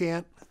 if we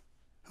can't,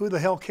 who the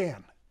hell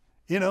can?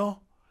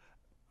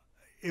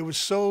 It was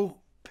so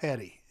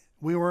petty.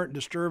 We weren't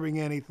disturbing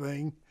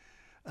anything.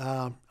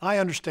 I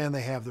understand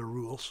they have their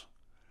rules.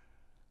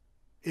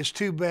 It's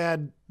too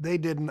bad they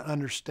didn't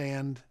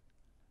understand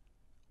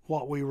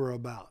what we were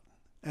about,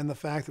 and the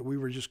fact that we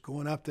were just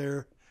going up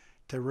there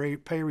to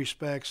pay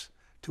respects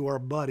to our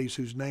buddies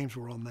whose names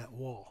were on that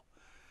wall.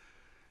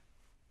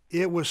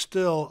 It was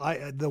still,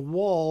 the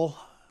wall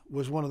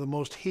was one of the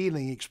most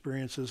healing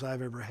experiences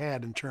I've ever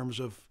had in terms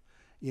of,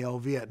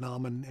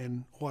 Vietnam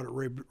and what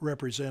it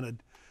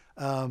represented.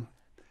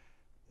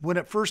 When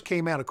it first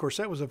came out, of course,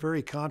 that was a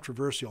very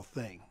controversial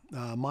thing.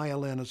 Maya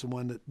Lin is the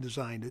one that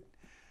designed it,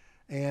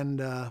 and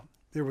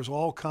there was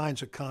all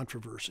kinds of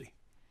controversy.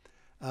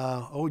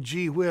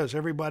 Gee whiz,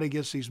 everybody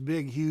gets these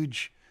big,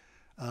 huge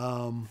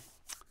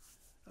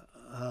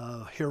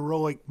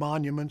heroic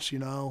monuments,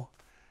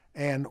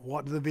 and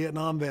what did the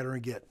Vietnam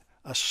veteran get?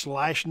 A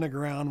slash in the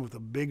ground with a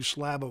big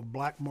slab of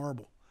black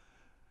marble.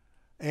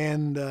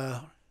 And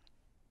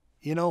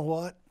you know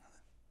what?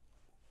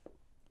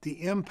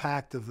 The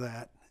impact of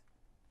that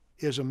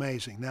is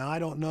amazing. Now, I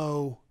don't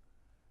know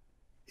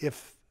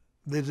if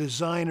the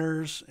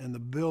designers and the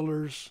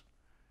builders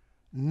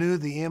knew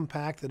the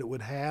impact that it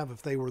would have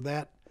if they were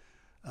that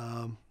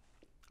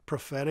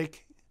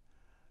prophetic,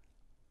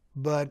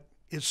 but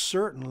it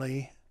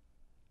certainly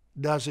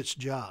does its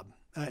job.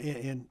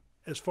 And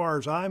as far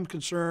as I'm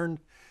concerned,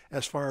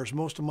 as far as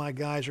most of my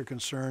guys are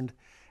concerned,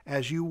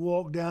 as you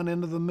walk down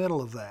into the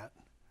middle of that,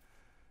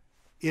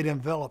 it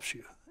envelops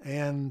you.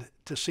 And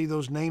to see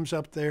those names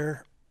up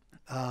there,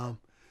 to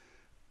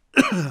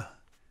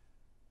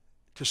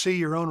see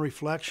your own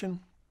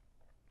reflection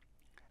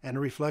and the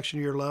reflection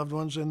of your loved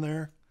ones in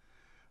there,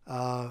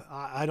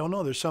 I don't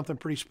know, there's something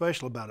pretty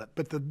special about it.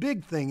 But the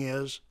big thing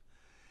is,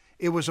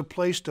 it was a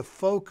place to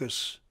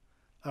focus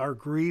our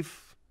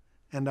grief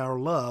and our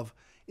love.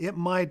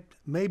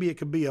 Maybe it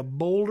could be a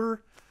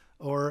boulder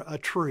or a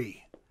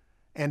tree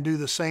and do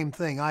the same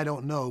thing. I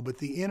don't know. But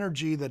the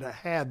energy that it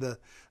had, the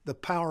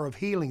power of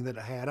healing that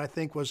it had, I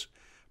think was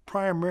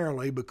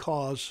primarily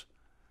because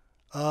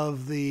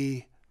of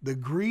the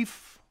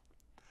grief,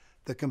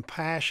 the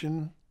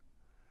compassion,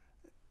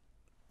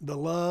 the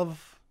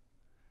love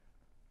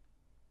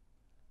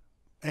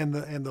and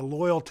the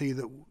loyalty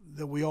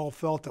that we all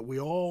felt, that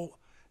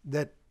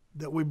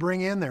we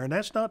bring in there. And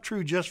that's not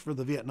true just for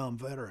the Vietnam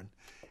veteran.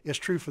 It's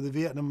true for the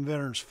Vietnam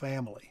veteran's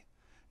family.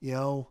 You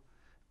know,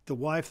 the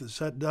wife,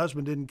 the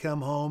husband didn't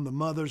come home, the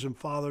mothers and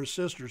fathers,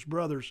 sisters,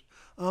 brothers,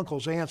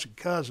 uncles, aunts, and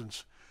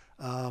cousins,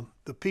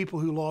 the people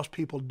who lost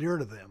people dear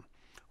to them.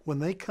 When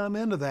they come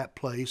into that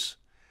place,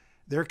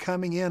 they're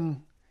coming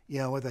in, you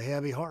know, with a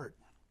heavy heart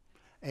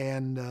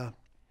and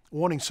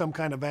wanting some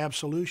kind of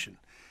absolution.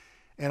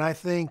 And I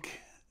think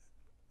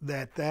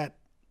that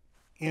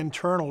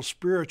internal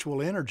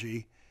spiritual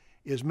energy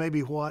is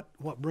maybe what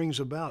brings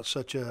about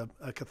such a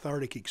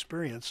cathartic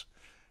experience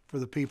for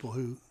the people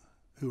who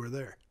are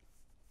there.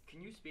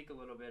 Can you speak a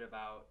little bit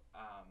about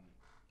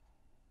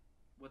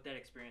what that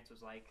experience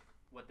was like?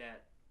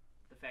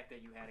 The fact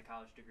that you had a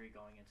college degree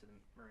going into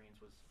the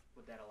Marines was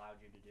what that allowed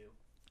you to do?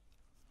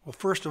 Well,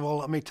 first of all,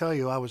 let me tell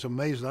you, I was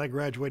amazed that I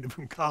graduated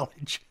from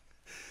college.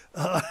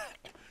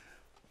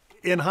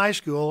 In high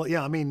school,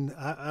 yeah, I mean,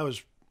 I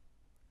was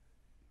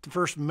the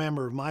first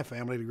member of my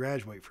family to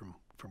graduate from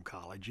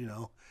college, you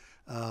know.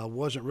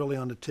 Wasn't really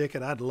on the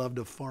ticket. I'd love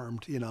to have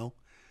farmed, you know.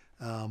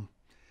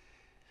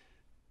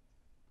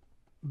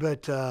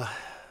 But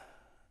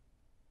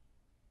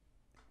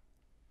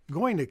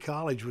going to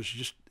college was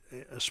just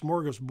a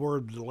smorgasbord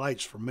of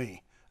delights for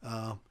me.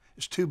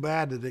 It's too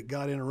bad that it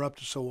got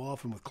interrupted so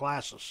often with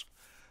classes.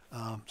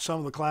 Some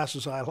of the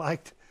classes I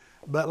liked,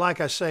 but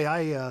like I say,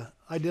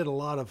 I did a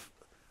lot of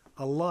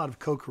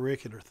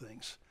co-curricular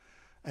things,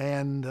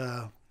 and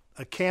a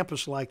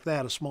campus like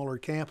that, a smaller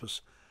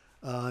campus,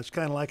 it's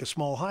kind of like a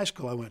small high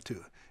school I went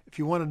to. If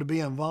you wanted to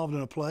be involved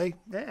in a play,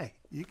 hey,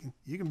 you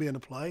can be in a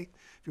play.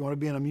 If you want to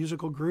be in a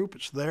musical group,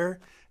 it's there.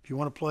 If you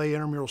want to play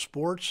intramural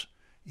sports,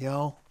 you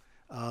know,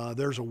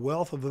 there's a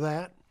wealth of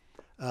that.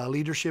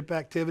 Leadership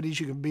activities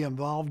you can be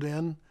involved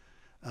in.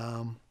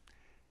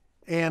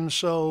 And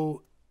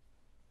so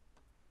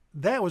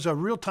that was a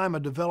real time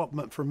of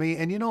development for me.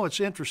 And you know, it's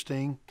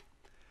interesting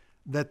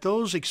that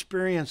those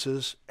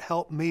experiences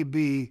helped me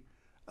be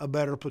a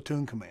better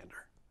platoon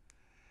commander.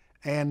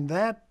 And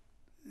that,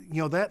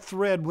 you know, that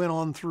thread went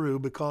on through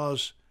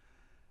because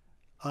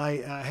I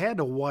had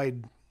a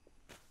wide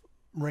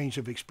range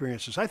of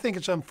experiences. I think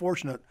it's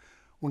unfortunate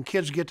when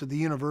kids get to the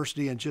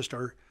university and just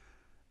are,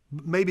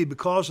 maybe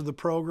because of the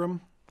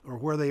program or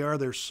where they are,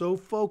 they're so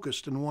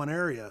focused in one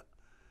area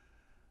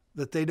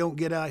that they don't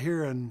get out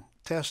here and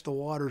test the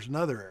waters in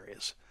other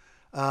areas.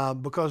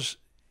 Because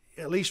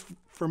at least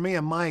for me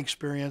in my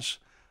experience,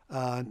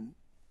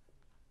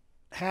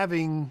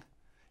 having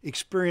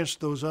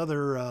experienced those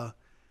other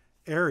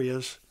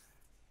areas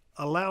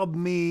allowed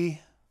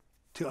me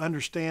to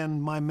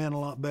understand my men a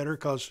lot better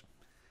because,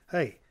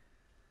 hey,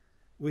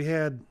 we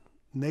had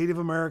Native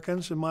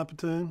Americans in my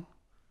platoon,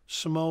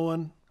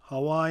 Samoan,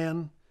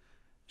 Hawaiian,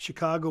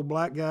 Chicago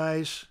black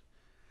guys,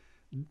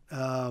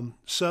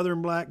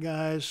 Southern black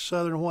guys,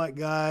 Southern white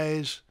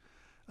guys,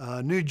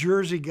 New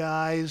Jersey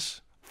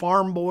guys,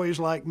 farm boys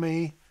like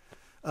me.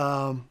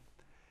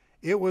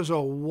 It was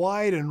a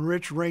wide and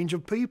rich range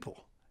of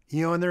people,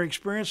 you know, and their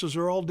experiences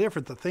are all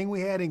different. The thing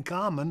we had in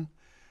common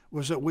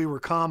was that we were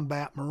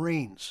combat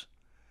Marines.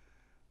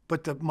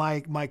 But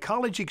my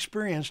college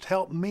experience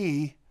helped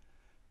me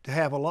to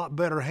have a lot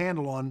better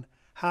handle on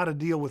how to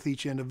deal with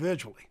each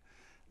individually.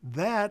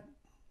 That,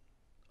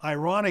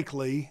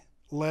 ironically,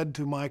 led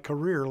to my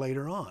career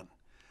later on.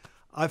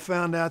 I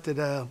found out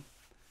that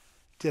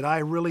I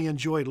really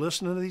enjoyed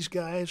listening to these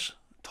guys,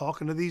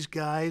 talking to these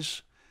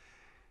guys.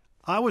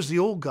 I was the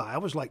old guy. I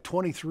was like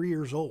 23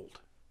 years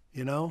old,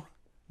 you know.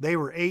 They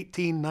were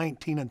 18,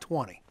 19, and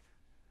 20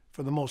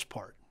 for the most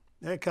part.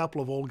 They had a couple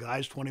of old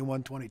guys,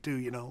 21, 22,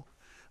 you know.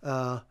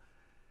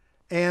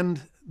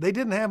 And they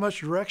didn't have much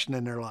direction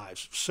in their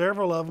lives.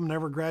 Several of them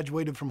never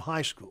graduated from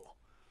high school.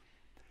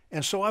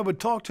 And so I would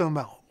talk to them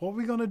about, what are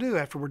we going to do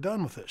after we're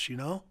done with this, you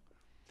know?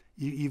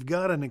 You've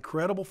got an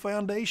incredible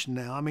foundation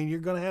now. I mean, you're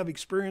going to have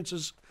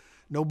experiences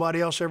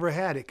nobody else ever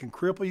had. It can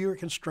cripple you or it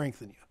can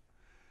strengthen you.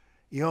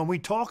 You know, and we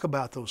talk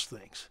about those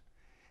things.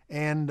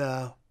 And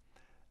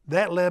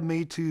that led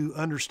me to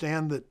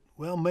understand that,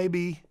 well,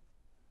 maybe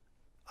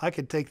I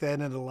could take that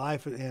into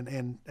life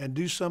and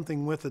do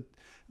something with it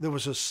that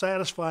was as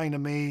satisfying to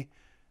me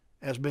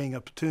as being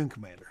a platoon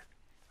commander.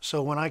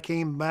 So when I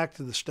came back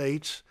to the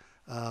States,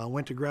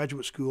 went to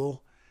graduate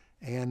school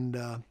and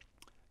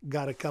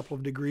got a couple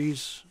of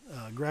degrees,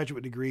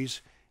 graduate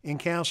degrees in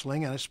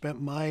counseling, and I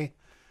spent my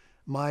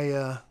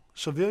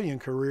civilian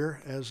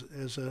career as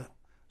a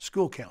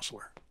school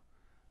counselor,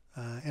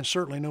 and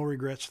certainly no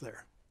regrets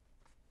there.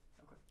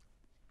 Okay.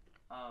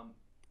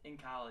 In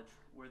college,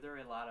 were there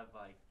a lot of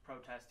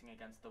protesting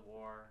against the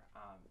war?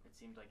 It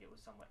seemed like it was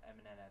somewhat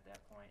imminent at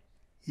that point.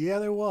 Yeah,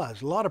 there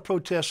was a lot of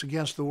protests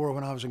against the war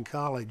when I was in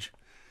college,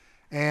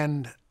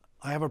 and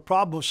I have a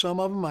problem with some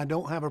of them. I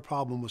don't have a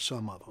problem with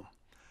some of them.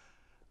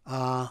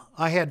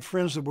 I had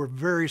friends that were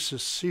very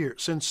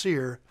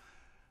sincere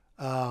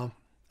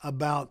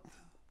about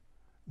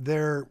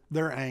their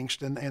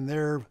angst and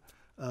their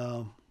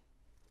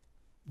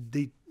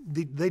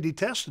they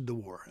detested the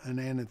war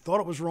and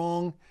thought it was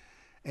wrong,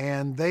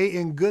 and they,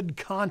 in good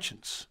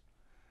conscience,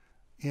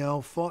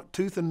 fought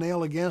tooth and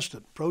nail against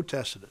it,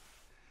 protested it.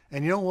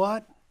 And you know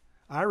what?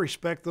 I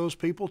respect those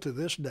people to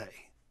this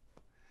day.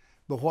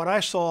 But what I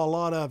saw a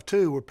lot of,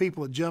 too, were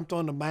people that jumped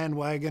on the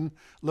bandwagon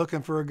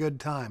looking for a good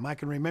time. I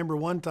can remember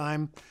one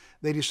time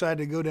they decided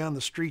to go down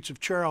the streets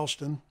of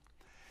Charleston,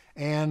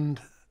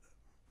 and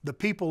the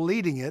people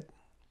leading it,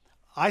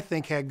 I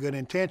think, had good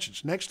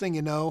intentions. Next thing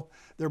you know,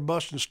 they're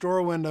busting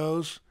store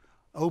windows,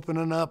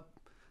 opening up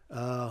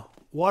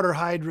water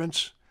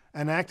hydrants,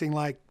 and acting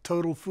like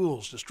total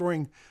fools,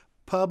 destroying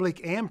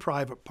public and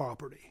private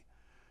property.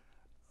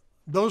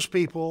 Those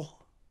people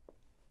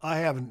I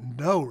have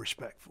no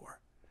respect for.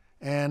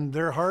 And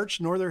their hearts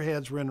nor their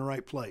heads were in the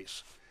right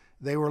place.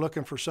 They were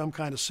looking for some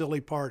kind of silly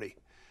party.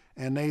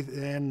 And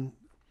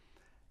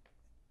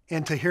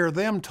to hear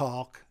them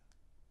talk,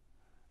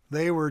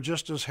 they were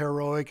just as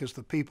heroic as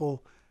the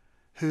people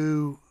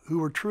who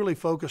were truly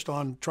focused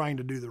on trying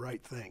to do the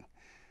right thing.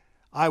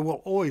 I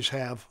will always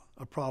have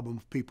a problem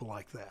with people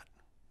like that.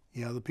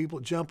 The people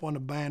that jump on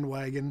the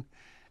bandwagon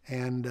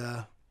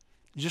and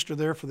just are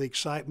there for the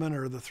excitement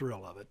or the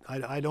thrill of it.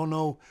 I don't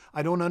know.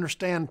 I don't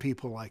understand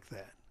people like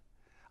that.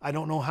 I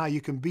don't know how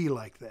you can be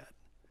like that.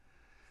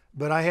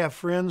 But I have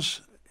friends,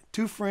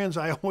 two friends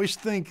I always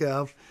think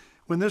of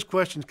when this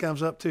question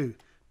comes up too.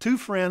 Two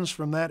friends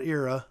from that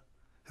era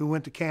who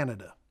went to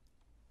Canada.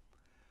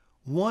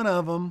 One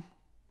of them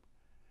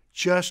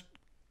just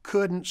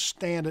couldn't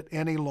stand it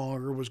any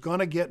longer, was going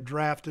to get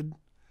drafted,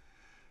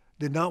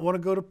 did not want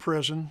to go to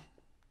prison,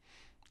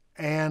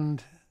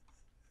 and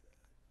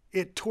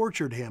it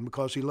tortured him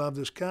because he loved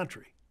this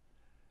country.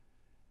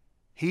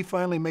 He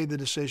finally made the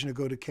decision to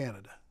go to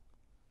Canada.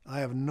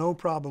 I have no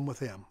problem with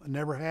him. I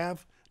never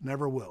have,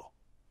 never will.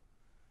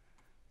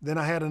 Then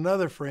I had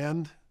another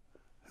friend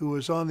who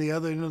was on the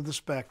other end of the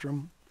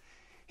spectrum.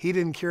 He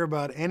didn't care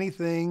about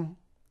anything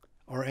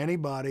or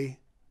anybody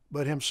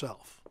but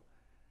himself.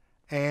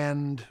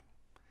 And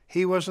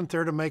he wasn't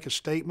there to make a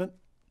statement.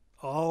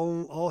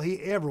 All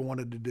he ever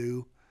wanted to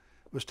do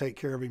was take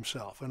care of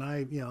himself. And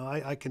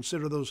I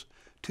consider those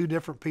two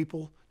different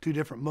people, two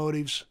different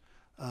motives.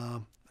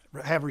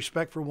 Have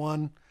respect for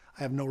one.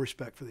 I have no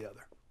respect for the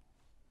other.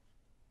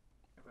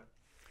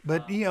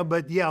 But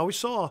we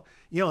saw,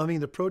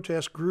 the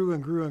protests grew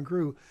and grew and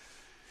grew.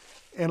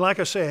 And like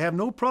I say, I have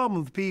no problem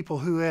with people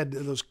who had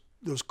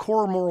those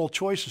core moral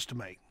choices to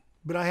make.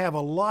 But I have a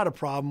lot of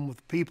problem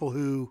with people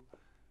who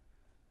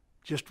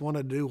just want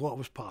to do what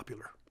was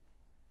popular.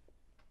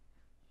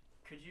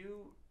 Could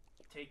you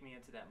take me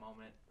into that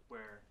moment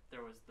where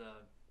there was the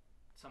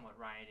somewhat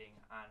rioting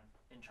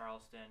in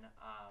Charleston?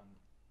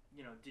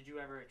 Did you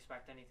ever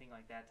expect anything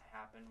like that to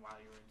happen while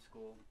you were in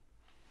school?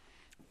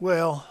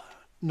 Well,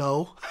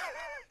 no.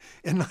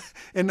 In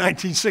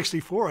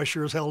 1964, I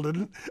sure as hell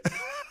didn't.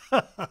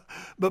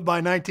 But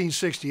by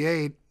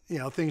 1968,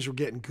 things were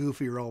getting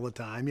goofier all the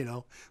time,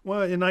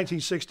 Well, in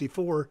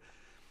 1964,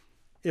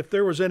 if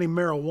there was any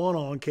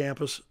marijuana on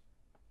campus,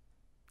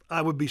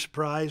 I would be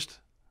surprised.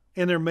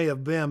 And there may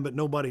have been, but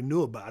nobody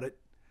knew about it.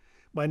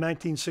 By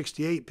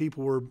 1968,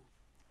 people were,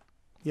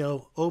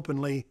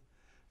 openly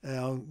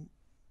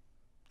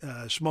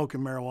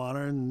smoking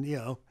marijuana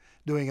and,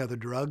 doing other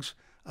drugs.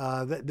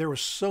 There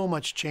was so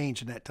much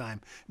change in that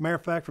time. Matter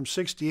of fact, from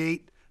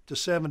 68 to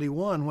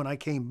 71, when I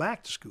came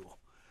back to school,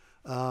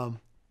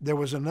 there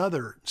was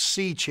another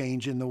sea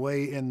change in the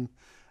way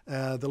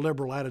the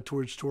liberal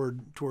attitudes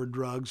toward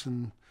drugs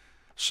and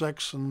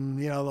sex and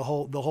the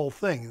whole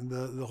thing.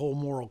 The whole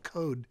moral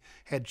code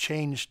had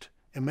changed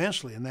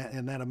immensely in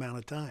that amount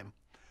of time.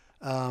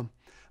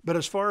 But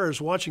as far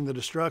as watching the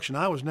destruction,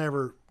 I was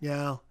never.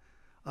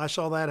 I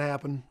saw that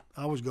happen.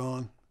 I was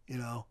gone.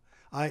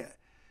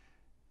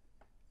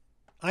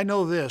 I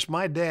know this.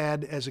 My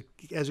dad, as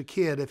a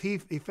kid, if he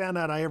found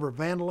out I ever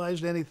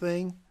vandalized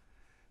anything,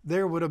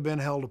 there would have been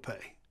hell to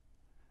pay.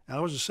 And I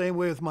was the same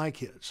way with my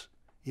kids.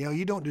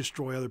 You don't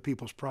destroy other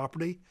people's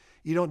property.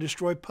 You don't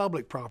destroy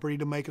public property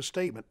to make a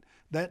statement.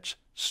 That's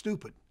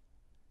stupid.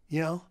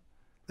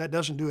 That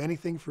doesn't do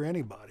anything for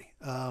anybody.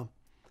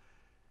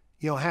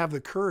 Have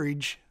the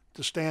courage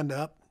to stand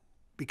up,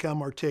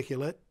 become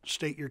articulate,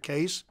 state your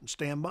case, and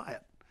stand by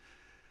it.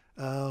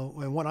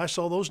 And what I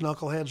saw those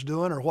knuckleheads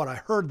doing, or what I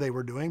heard they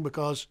were doing,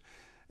 because,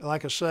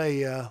 like I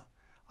say,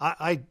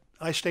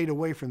 I stayed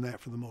away from that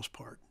for the most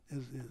part.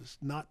 It's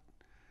not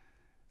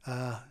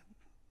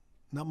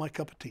my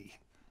cup of tea.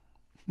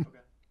 Okay.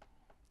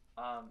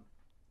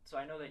 So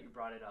I know that you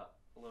brought it up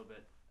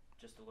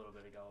just a little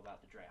bit ago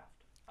about the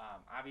draft.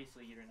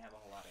 Obviously, you didn't have a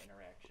whole lot of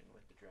interaction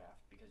with the draft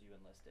because you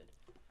enlisted.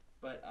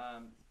 But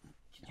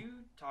could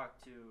you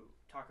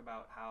talk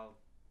about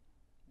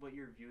what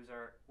your views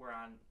were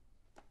on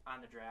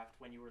the draft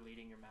when you were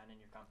leading your men in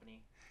your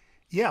company?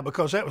 Yeah,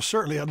 because that was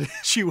certainly an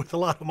issue with a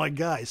lot of my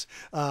guys.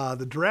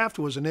 The draft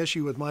was an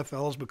issue with my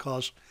fellows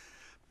because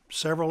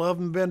several of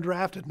them have been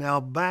drafted. Now,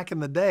 back in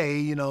the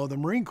day, the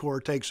Marine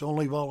Corps takes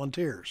only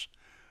volunteers.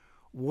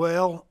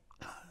 Well,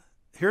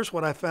 here's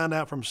what I found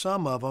out from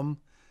some of them.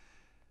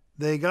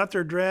 They got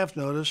their draft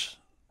notice.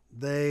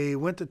 They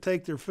went to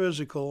take their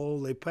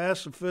physical. They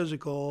passed the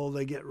physical.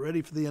 They get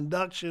ready for the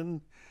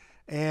induction.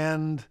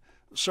 And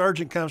the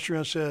sergeant comes through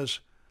and says,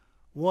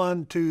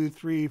 1, 2,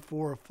 3,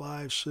 4,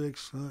 5,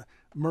 6,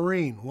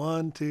 Marine,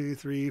 1, 2,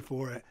 3,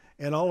 4.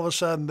 And all of a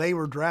sudden, they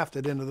were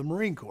drafted into the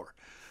Marine Corps.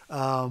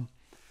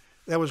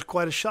 That was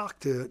quite a shock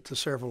to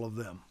several of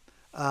them.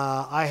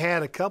 I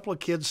had a couple of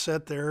kids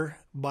sit there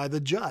by the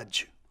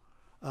judge.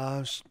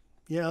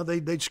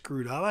 They'd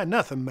screwed up.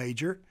 Nothing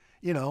major,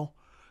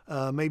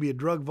 maybe a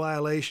drug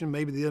violation.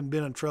 Maybe they hadn't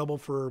been in trouble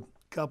for a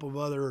couple of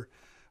other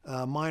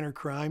minor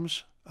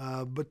crimes,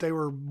 but they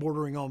were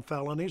bordering on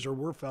felonies or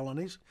were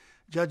felonies.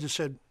 Judges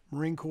said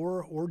Marine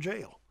Corps or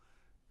jail.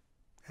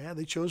 Yeah,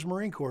 they chose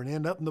Marine Corps and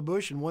end up in the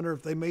bush and wonder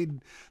if they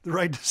made the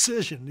right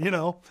decision,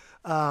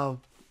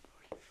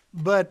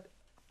 But,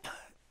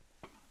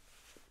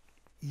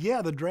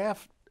 yeah, the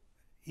draft,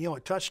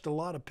 it touched a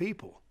lot of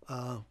people.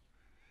 Right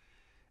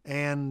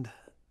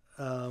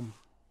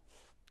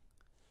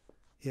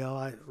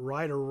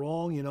or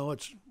wrong,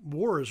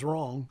 war is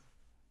wrong.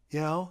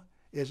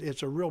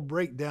 It's a real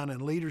breakdown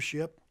in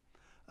leadership.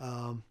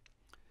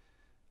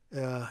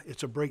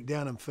 It's a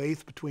breakdown in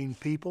faith between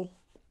people.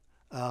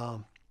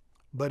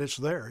 But it's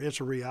there. It's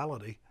a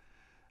reality.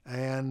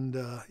 And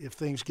if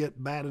things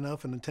get bad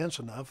enough and intense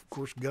enough, of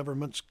course,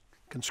 governments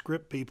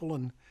conscript people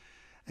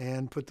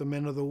and put them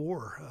into the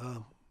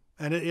war.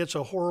 And it's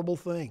a horrible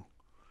thing.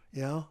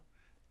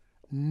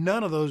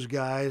 None of those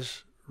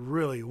guys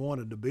really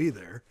wanted to be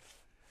there.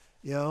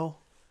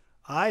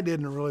 I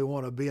didn't really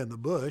want to be in the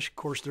bush. Of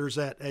course, there's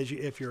that,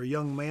 if you're a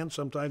young man,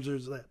 sometimes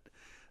there's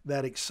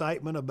that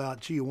excitement about,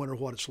 gee, you wonder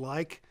what it's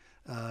like.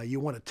 You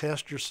want to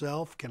test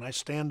yourself. Can I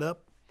stand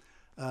up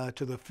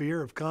to the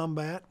fear of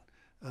combat?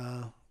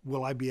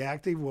 Will I be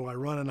active? Will I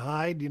run and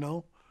hide?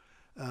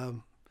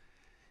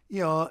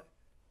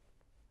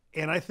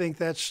 And I think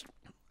that's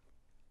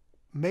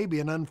maybe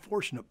an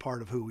unfortunate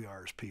part of who we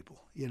are as people,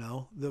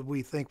 that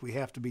we think we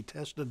have to be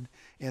tested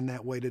in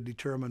that way to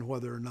determine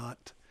whether or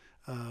not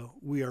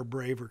we are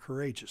brave or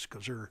courageous,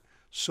 because there are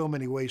so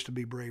many ways to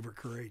be brave or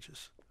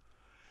courageous.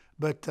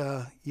 But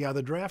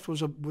the draft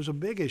was a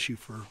big issue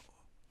for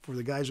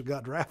the guys who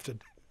got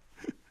drafted.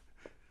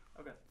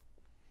 Okay.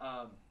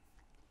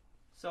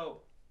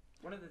 So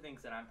one of the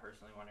things that I'm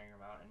personally wondering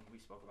about, and we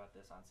spoke about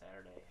this on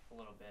Saturday a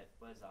little bit,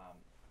 was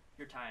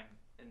your time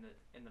in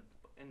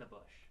the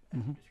bush, as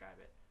you describe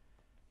it.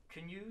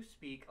 Can you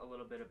speak a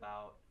little bit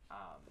about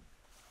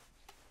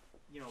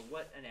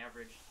what an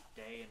average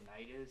day and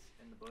night is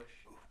in the bush?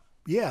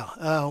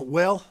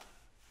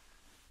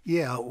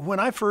 When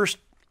I first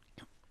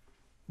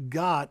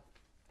got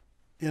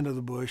into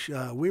the bush,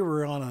 we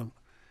were on a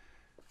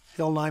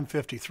Hill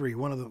 953,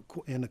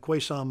 in the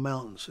Quaison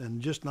Mountains,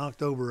 and just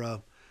knocked over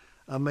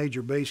a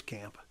major base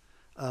camp.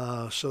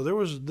 So there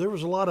was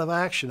a lot of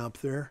action up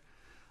there.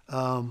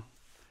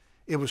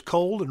 It was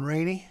cold and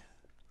rainy,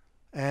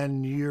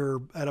 and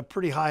you're at a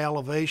pretty high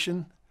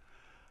elevation.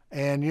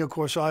 And of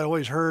course, I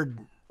always heard,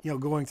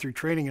 going through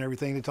training and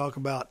everything, they talk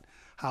about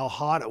how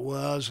hot it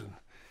was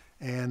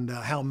and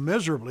how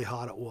miserably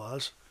hot it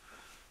was.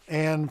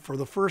 And for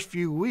the first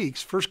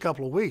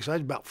couple of weeks, I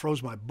about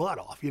froze my butt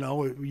off.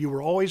 You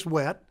were always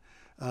wet.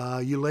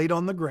 You laid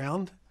on the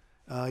ground.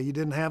 You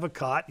didn't have a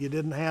cot. You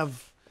didn't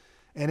have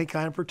any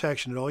kind of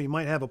protection at all. You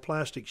might have a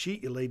plastic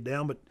sheet you laid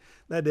down, but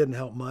that didn't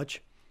help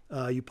much.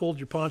 You pulled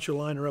your poncho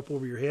liner up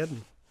over your head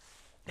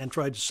and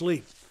tried to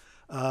sleep.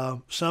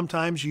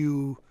 Sometimes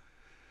you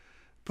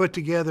put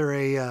together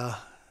a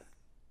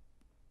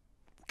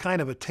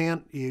kind of a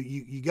tent.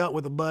 You got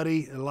with a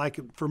buddy, like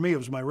for me it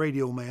was my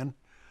radio man,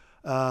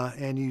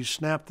 and you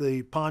snap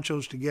the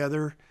ponchos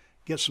together,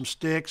 get some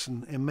sticks,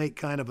 and make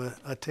kind of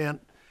a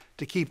tent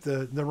to keep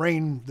the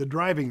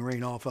driving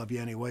rain off of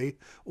you anyway.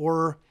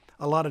 Or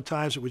a lot of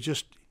times it was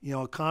just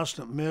a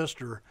constant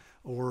mist or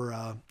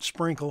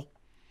sprinkle,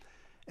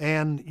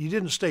 and you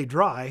didn't stay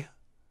dry,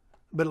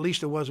 but at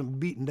least it wasn't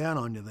beating down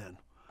on you then.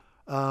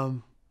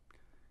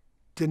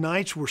 The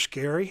nights were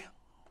scary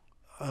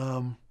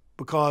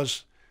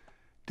because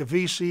the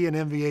VC and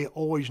MVA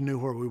always knew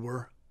where we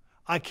were.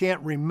 I can't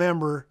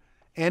remember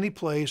any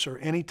place or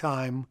any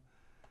time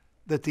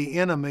that the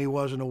enemy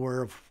wasn't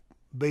aware of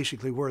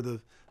basically where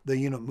the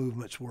unit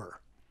movements were.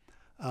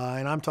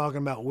 And I'm talking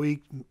about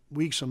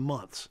weeks and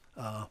months,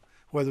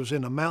 whether it was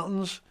in the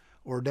mountains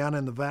or down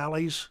in the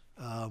valleys.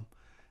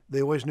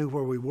 They always knew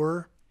where we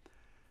were.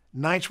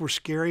 Nights were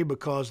scary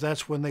because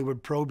that's when they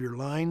would probe your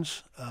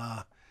lines.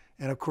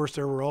 And of course,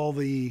 there were all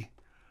the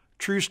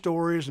true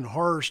stories and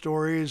horror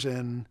stories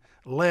and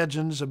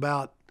legends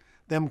about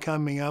them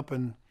coming up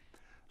and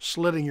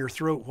slitting your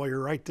throat while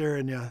you're right there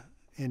in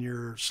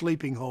your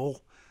sleeping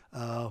hole.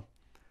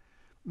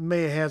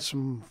 May have had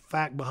some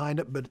fact behind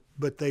it,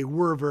 but they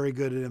were very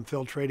good at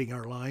infiltrating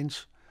our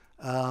lines.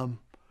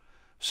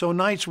 So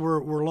nights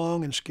were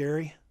long and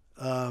scary.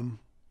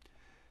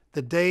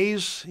 The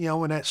days,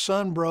 when that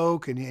sun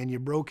broke and you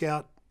broke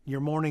out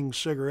your morning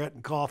cigarette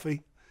and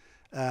coffee,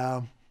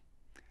 that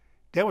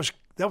was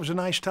a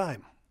nice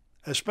time.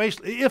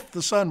 especially if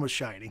the sun was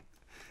shining.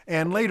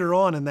 And later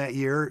on in that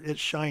year, it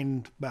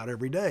shined about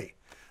every day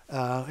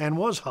and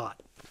was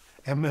hot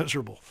and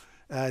miserable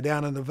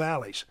down in the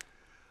valleys.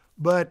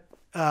 But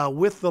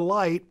with the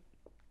light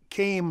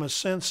came a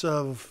sense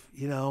of,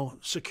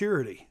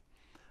 security.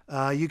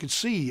 You could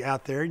see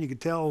out there and you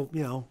could tell,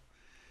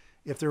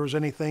 if there was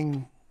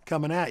anything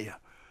coming at you.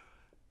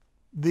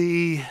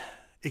 The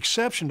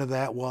exception to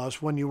that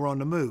was when you were on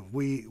the move.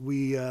 We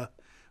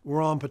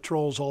were on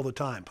patrols all the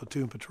time,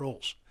 platoon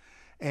patrols.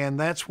 And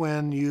that's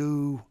when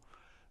you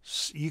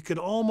could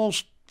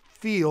almost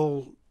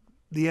feel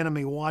the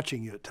enemy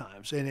watching you at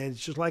times. And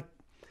it's just like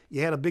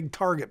you had a big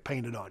target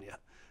painted on you.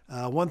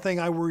 One thing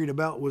I worried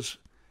about was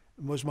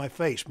my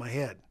face, my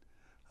head.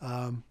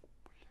 I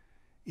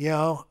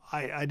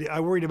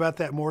worried about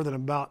that more than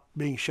about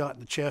being shot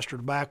in the chest or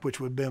the back, which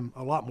would have been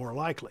a lot more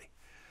likely.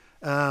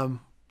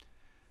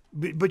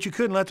 But you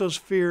couldn't let those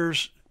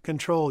fears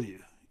control you.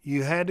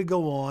 You had to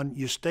go on.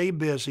 You stay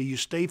busy. You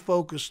stay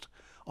focused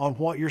on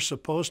what you're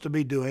supposed to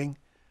be doing,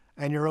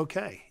 and you're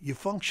okay. You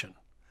function.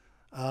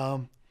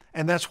 And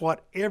that's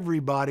what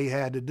everybody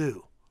had to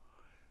do.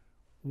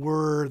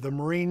 Were the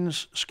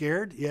Marines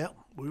scared? Yeah,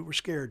 we were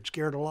scared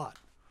a lot.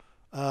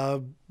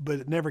 But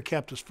it never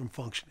kept us from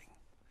functioning.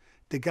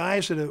 The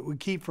guys that it would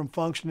keep from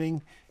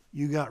functioning,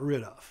 you got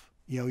rid of.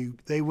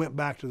 They went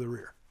back to the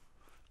rear.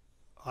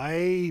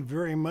 I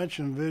very much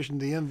envisioned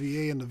the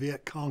NVA and the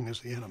Viet Cong as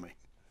the enemy.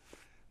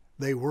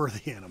 They were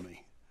the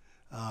enemy.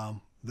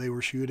 They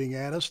were shooting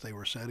at us. They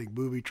were setting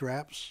booby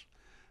traps,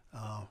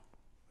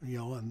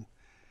 and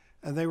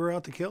they were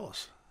out to kill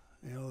us.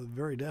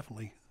 Very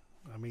definitely.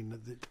 I mean,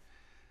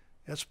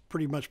 that's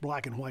pretty much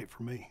black and white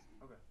for me.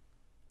 Okay.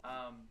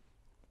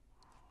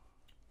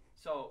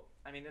 So,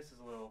 I mean,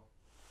 I'm a little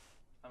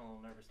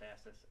nervous to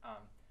ask this.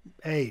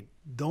 Hey,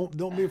 don't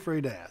be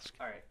afraid to ask.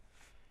 All right.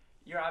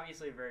 You're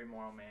obviously a very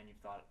moral man.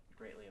 You've thought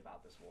greatly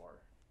about this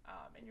war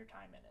and your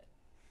time in it.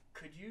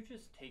 Could you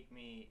just take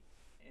me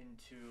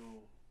into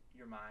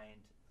your mind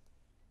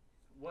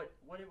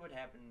what it would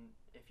happen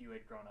if you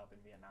had grown up in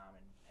Vietnam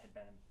and had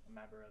been a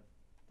member of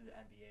the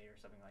NBA or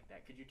something like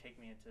that? Could you take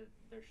me into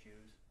their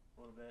shoes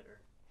a little bit?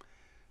 Or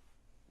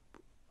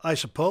I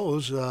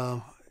suppose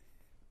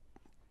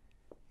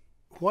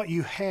what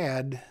you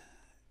had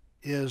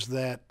is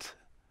that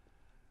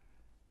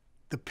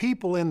the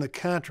people in the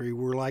country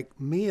were like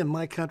me and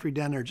my country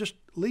down there. Just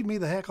leave me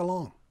the heck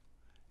alone.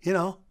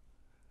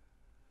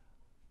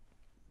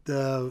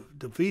 The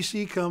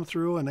VC come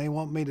through and they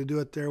want me to do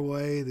it their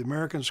way. The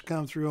Americans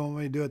come through and want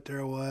me to do it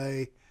their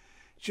way.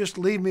 Just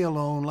leave me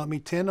alone. Let me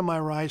tend to my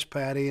rice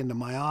paddy and to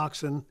my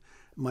oxen,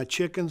 my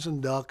chickens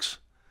and ducks,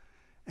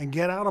 and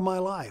get out of my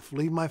life.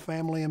 Leave my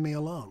family and me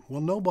alone.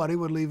 Well, nobody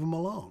would leave them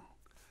alone.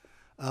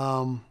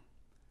 Of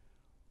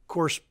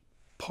course,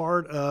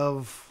 part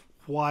of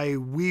why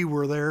we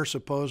were there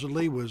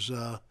supposedly was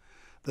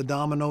the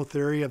domino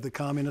theory of the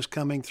communists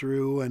coming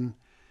through and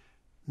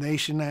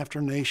nation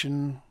after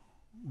nation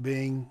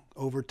being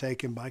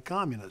overtaken by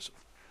communism.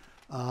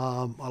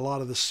 A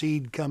lot of the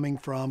seed coming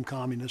from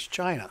communist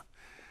China.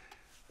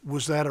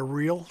 Was that a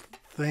real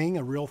thing,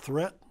 a real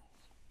threat?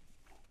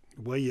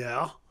 Well,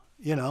 yeah,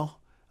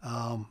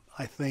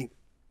 I think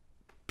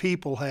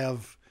people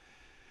have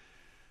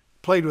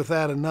played with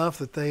that enough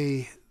that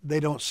they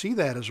don't see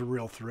that as a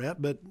real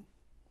threat, but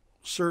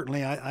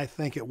certainly I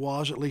think it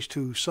was, at least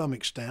to some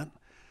extent.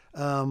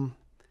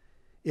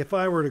 If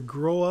I were to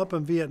grow up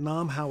in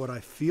Vietnam, how would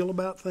I feel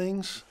about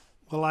things?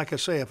 Well, like I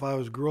say, if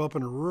I grew up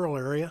in a rural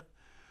area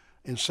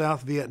in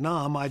South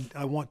Vietnam,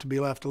 I want to be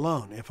left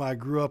alone. If I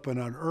grew up in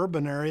an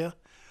urban area,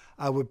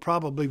 I would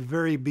probably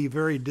be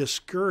very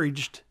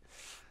discouraged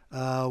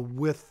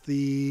with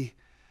the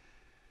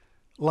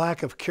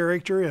lack of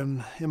character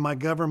in my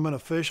government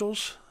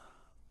officials.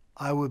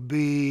 I would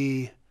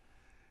be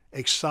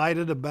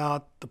excited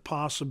about the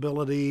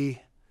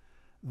possibility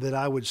that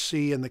I would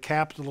see in the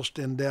capitalist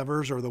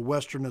endeavors or the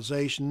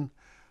westernization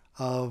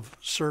of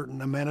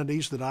certain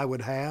amenities that I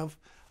would have.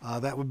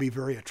 That would be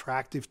very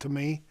attractive to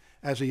me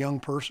as a young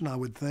person, I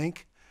would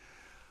think.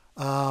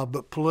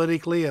 But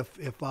politically,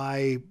 if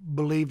I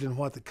believed in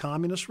what the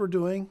communists were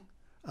doing,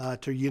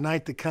 to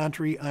unite the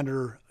country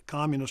under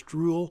communist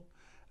rule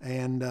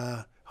and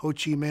Ho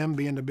Chi Minh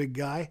being the big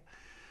guy,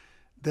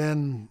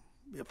 then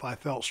if I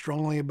felt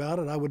strongly about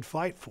it, I would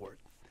fight for it.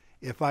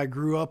 If I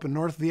grew up in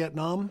North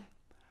Vietnam,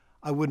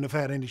 I wouldn't have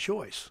had any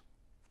choice.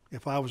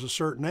 If I was a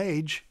certain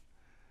age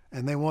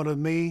and they wanted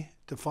me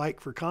to fight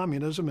for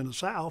communism in the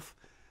South,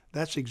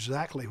 that's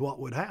exactly what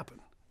would happen.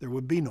 There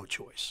would be no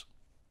choice.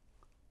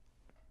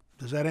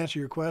 Does that answer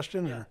your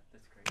question? Yeah, or?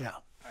 That's great. Yeah.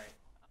 All right.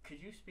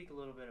 Could you speak a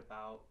little bit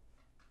about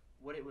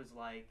what it was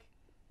like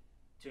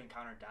to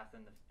encounter death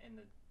in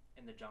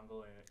the jungle,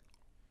 or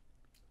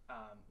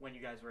when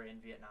you guys were in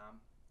Vietnam,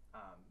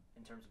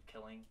 in terms of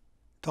killing?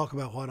 Talk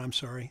about what? I'm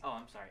sorry. Oh,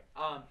 I'm sorry.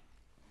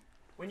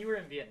 When you were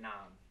in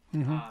Vietnam,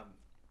 Mm-hmm.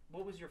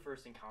 What was your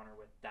first encounter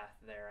with death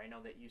there? I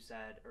know that you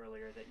said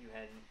earlier that you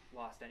hadn't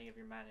lost any of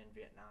your men in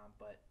Vietnam,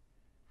 but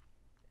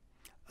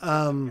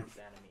against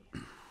the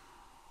enemy.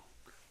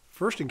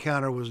 first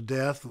encounter with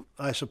death,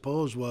 I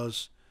suppose,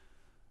 was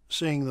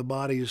seeing the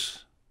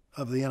bodies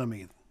of the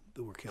enemy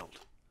that were killed.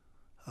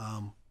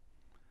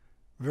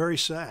 Very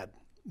sad.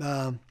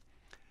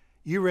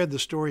 You read the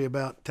story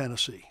about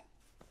Tennessee.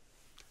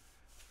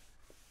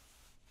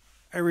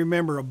 I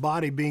remember a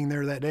body being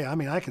there that day. I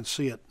mean, I can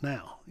see it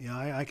now. You know,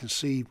 I can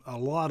see a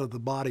lot of the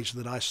bodies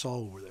that I saw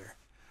over there.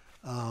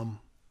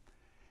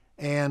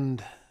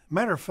 And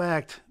matter of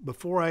fact,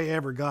 before I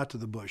ever got to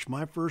the bush,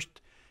 my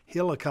first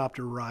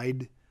helicopter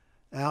ride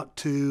out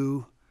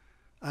to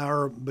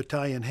our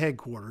battalion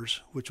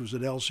headquarters, which was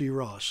at L.C.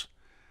 Ross,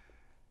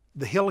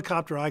 the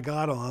helicopter I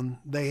got on,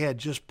 they had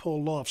just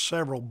pulled off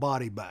several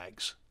body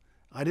bags.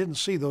 I didn't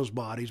see those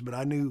bodies, but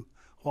I knew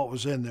what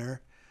was in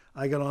there.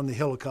 I got on the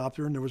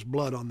helicopter, and there was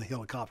blood on the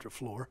helicopter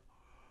floor.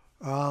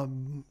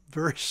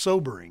 Very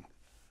sobering,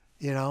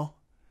 you know.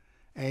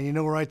 And you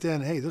know right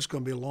then, hey, this is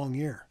going to be a long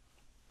year.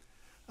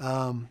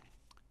 But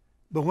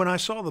when I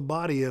saw the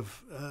body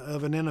of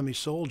an enemy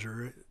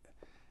soldier,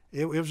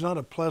 it was not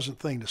a pleasant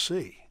thing to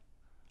see.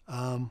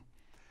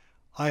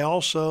 I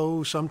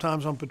also,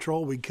 sometimes on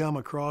patrol, we'd come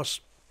across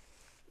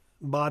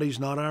bodies,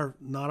 not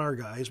our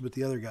guys, but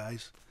the other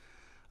guys,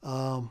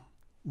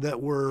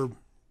 that were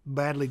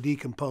badly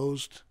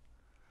decomposed,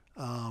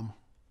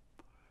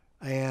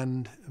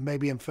 and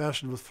maybe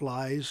infested with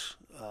flies,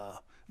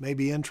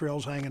 maybe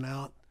entrails hanging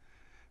out.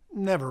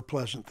 Never a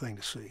pleasant thing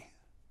to see.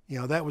 You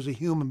know, that was a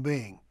human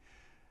being.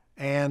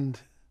 And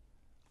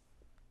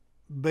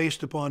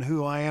based upon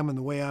who I am and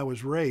the way I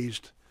was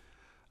raised,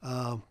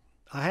 I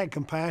had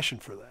compassion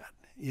for that.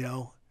 You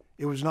know,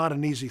 it was not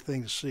an easy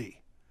thing to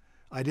see.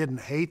 I didn't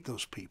hate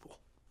those people.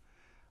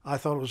 I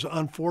thought it was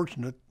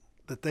unfortunate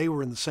that they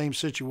were in the same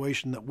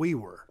situation that we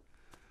were.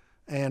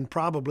 And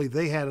probably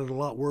they had it a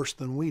lot worse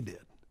than we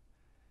did.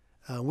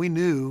 We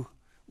knew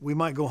we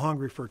might go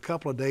hungry for a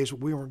couple of days,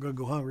 but we weren't going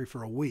to go hungry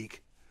for a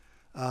week.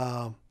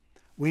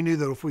 We knew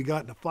that if we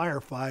got in a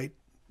firefight,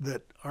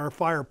 that our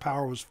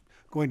firepower was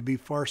going to be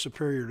far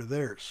superior to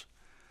theirs.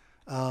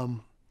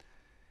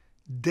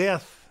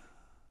 Death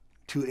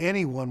to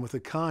anyone with a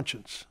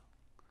conscience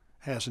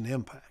has an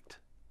impact.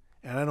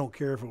 And I don't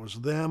care if it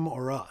was them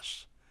or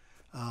us.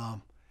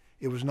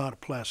 It was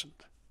not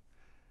pleasant.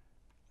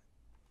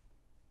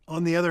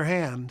 On the other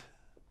hand,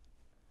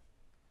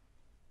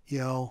 you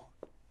know,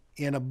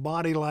 in a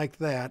body like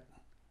that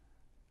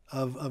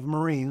of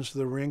Marines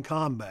that were in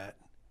combat,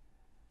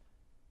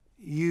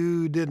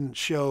 you didn't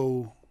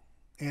show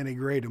any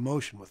great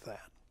emotion with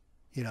that.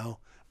 You know,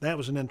 that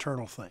was an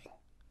internal thing.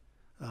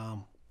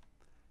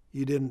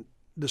 You didn't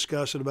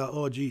discuss it about,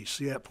 oh, gee,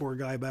 see that poor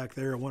guy back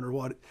there. I wonder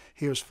what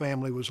his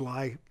family was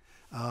like.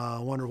 I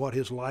wonder what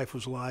his life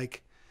was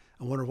like.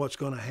 I wonder what's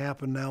going to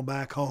happen now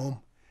back home.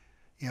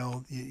 You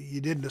know,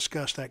 you didn't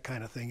discuss that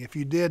kind of thing. If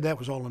you did, that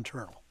was all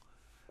internal.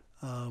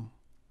 What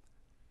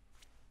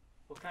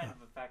kind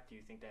of effect do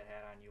you think that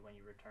had on you when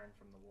you returned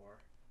from the war,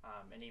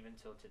 and even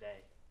till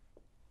today?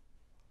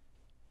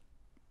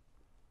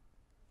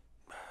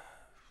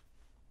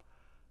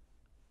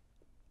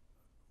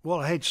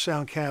 Well, I hate to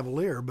sound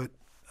cavalier, but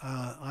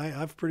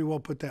I've pretty well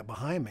put that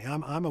behind me.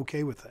 I'm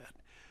okay with that.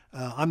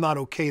 I'm not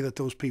okay that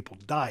those people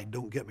died,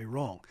 don't get me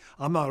wrong.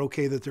 I'm not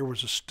okay that there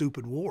was a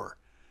stupid war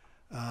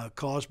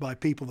caused by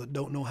people that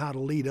don't know how to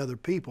lead other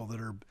people,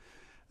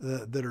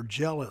 that are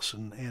jealous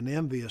and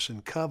envious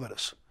and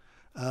covetous.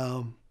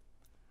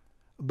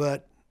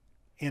 But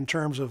in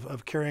terms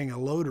of carrying a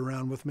load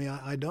around with me,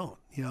 I don't.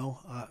 You know,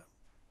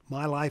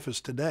 my life is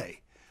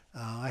today.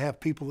 I have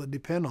people that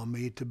depend on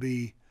me to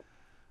be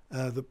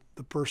the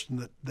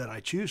person that I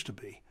choose to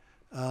be.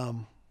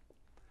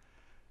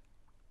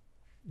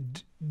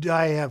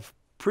 I have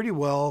pretty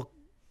well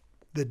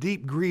the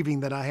deep grieving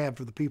that I have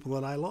for the people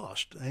that I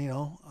lost. You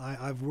know,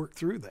 I've worked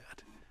through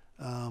that.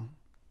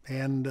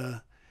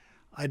 And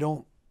I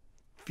don't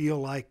feel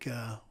like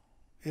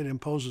it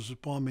imposes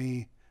upon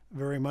me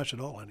very much at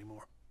all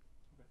anymore.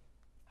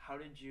 How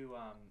did you,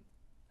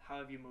 how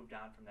have you moved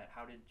on from that?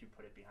 How did you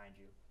put it behind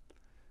you?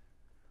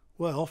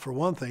 Well, for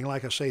one thing,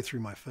 like I say,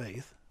 through my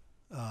faith.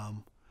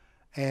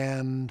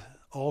 And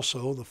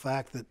also the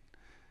fact that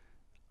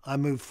I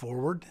moved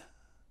forward.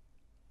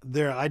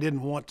 I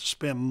don't want to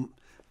spend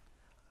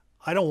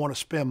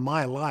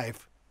my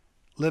life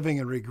living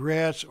in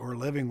regrets or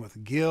living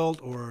with guilt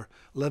or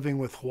living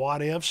with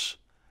what ifs.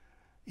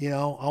 You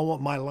know, I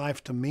want my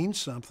life to mean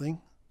something.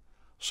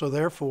 So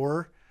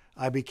therefore,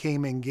 I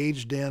became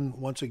engaged in,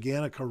 once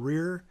again, a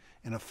career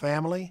and a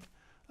family,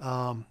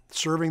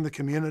 serving the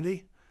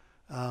community,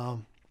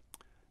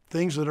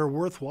 things that are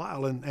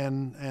worthwhile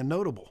and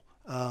notable,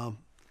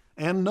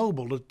 and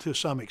noble to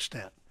some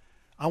extent.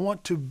 I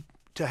want to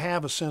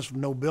have a sense of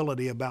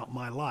nobility about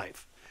my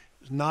life.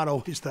 It's not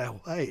always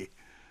that way,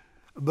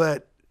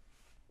 but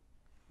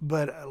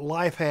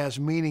life has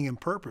meaning and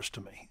purpose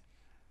to me.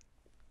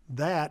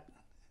 That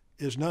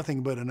is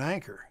nothing but an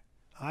anchor.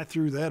 I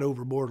threw that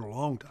overboard a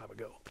long time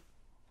ago.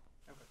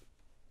 Okay.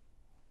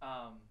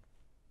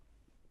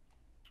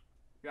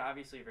 You're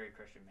obviously a very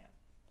Christian man.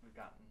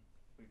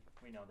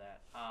 We know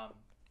that.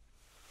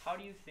 How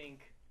do you think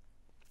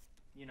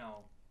you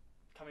know,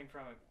 coming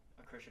from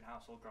a Christian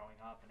household growing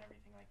up and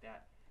everything like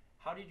that,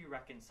 how did you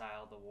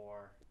reconcile the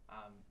war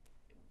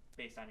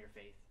based on your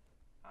faith?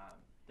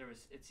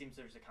 It seems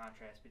there's a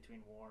contrast between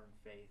war and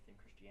faith and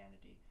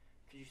Christianity.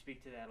 Could you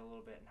speak to that a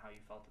little bit and how you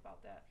felt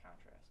about that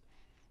contrast?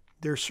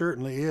 There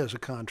certainly is a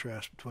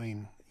contrast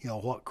between,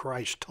 what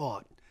Christ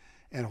taught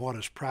and what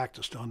is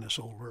practiced on this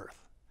old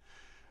earth.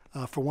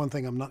 For one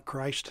thing, I'm not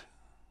Christ.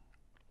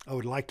 I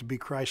would like to be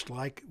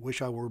Christ-like.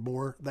 Wish I were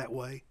more that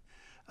way.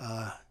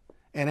 And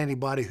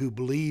anybody who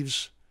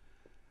believes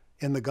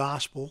in the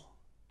gospel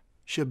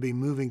should be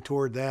moving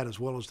toward that as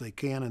well as they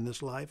can in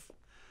this life.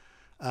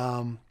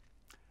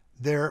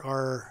 There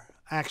are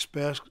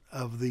aspects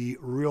of the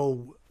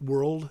real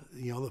world,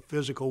 the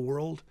physical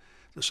world,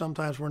 that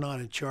sometimes we're not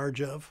in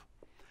charge of.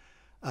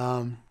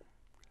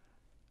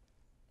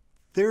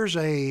 There's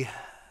a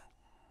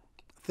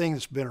thing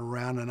that's been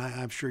around, and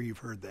I'm sure you've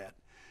heard that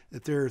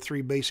there are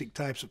three basic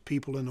types of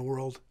people in the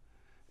world.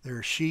 There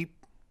are sheep,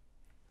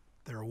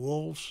 there are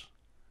wolves,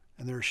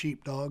 and there are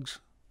sheepdogs.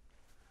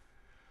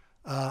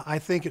 I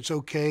think it's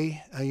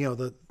okay.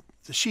 The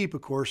sheep,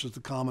 of course, is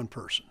the common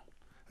person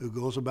who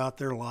goes about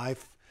their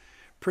life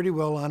pretty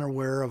well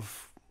unaware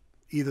of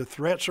either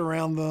threats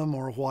around them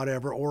or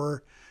whatever,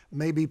 or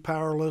maybe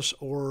powerless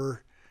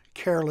or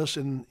careless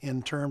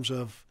in terms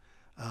of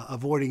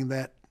avoiding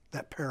that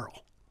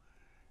peril.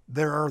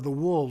 There are the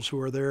wolves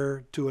who are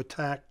there to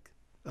attack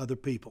other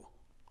people.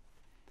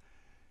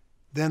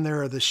 Then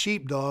there are the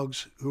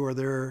sheepdogs who are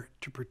there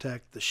to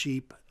protect the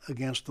sheep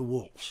against the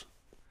wolves.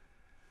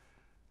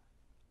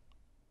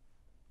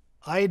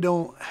 I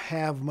don't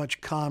have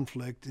much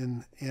conflict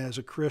as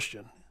a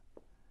Christian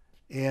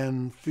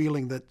in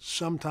feeling that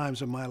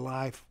sometimes in my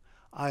life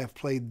I have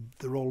played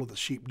the role of the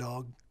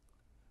sheepdog.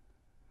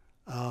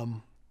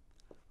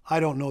 I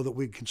don't know that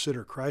we'd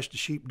consider Christ a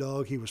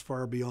sheepdog. He was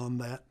far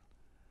beyond that.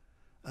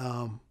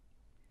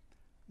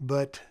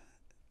 But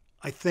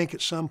I think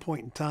at some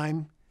point in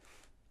time,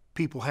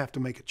 people have to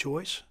make a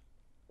choice.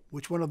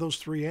 Which one of those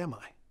three am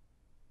I?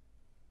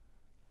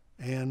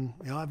 And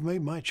I've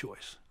made my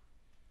choice.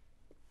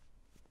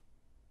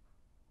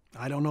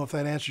 I don't know if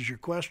that answers your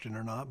question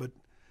or not, but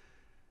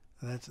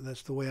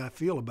that's the way I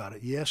feel about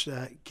it. Yes,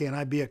 can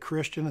I be a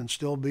Christian and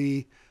still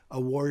be a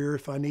warrior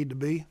if I need to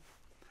be?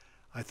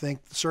 I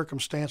think the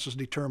circumstances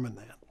determine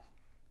that.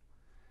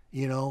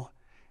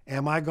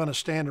 Am I going to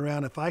stand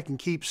around if I can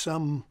keep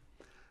some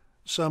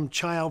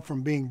child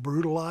from being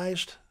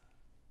brutalized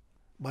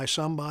by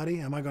somebody?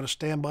 Am I going to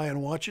stand by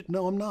and watch it?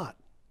 No, I'm not.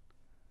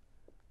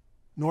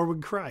 Nor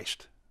would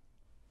Christ.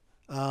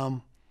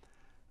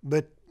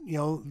 But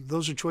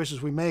those are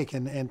choices we make,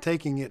 and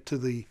taking it to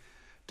the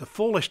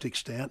fullest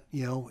extent,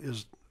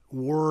 is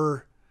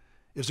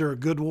there a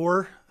good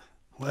war?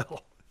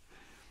 Well,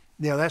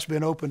 that's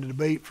been open to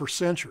debate for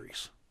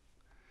centuries.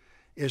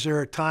 Is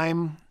there a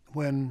time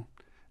when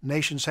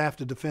nations have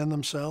to defend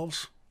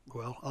themselves?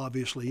 Well,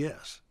 obviously,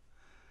 yes.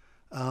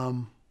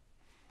 Was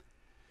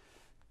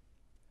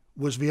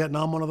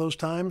Vietnam one of those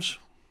times?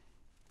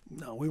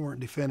 No, we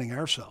weren't defending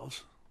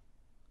ourselves.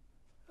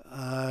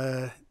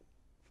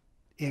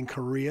 In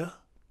Korea,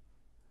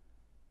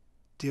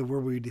 were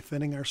we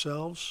defending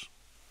ourselves?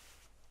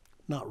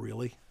 Not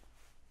really.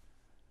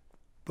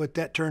 But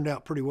that turned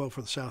out pretty well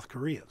for the South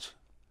Koreans.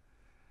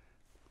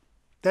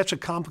 That's a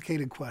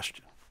complicated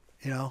question,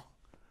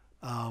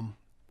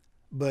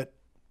 but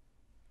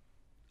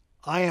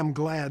I am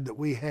glad that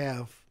we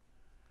have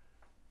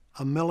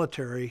a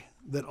military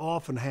that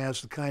often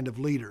has the kind of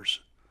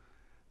leaders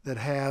that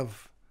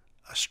have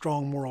a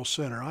strong moral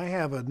center. I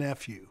have a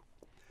nephew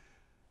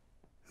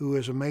who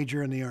is a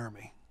major in the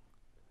Army.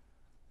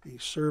 He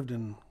served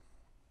in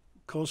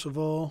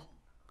Kosovo,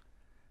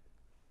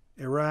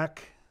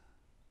 Iraq,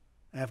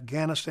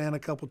 Afghanistan a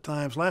couple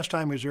times. Last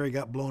time he was there, he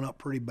got blown up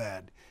pretty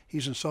bad.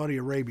 He's in Saudi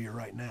Arabia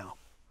right now.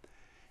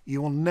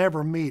 You will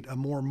never meet a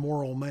more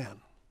moral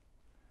man.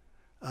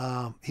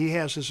 He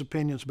has his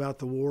opinions about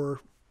the war,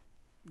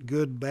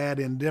 good, bad,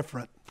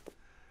 indifferent.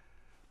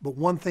 But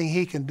one thing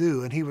he can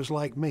do, and he was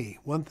like me,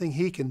 one thing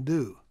he can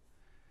do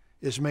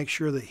is make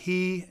sure that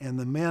he and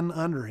the men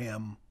under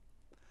him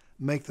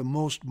make the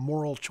most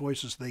moral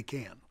choices they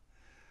can.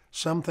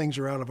 Some things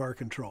are out of our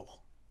control.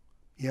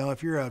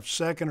 If you're a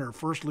second or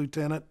first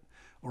lieutenant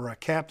or a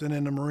captain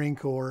in the Marine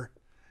Corps,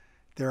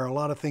 there are a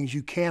lot of things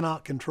you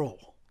cannot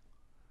control.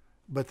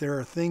 But there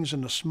are things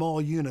in the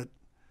small unit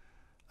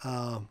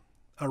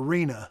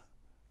arena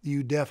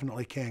you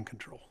definitely can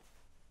control.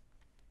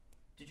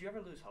 Did you ever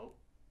lose hope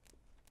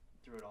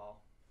through it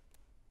all?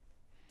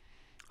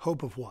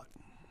 Hope of what?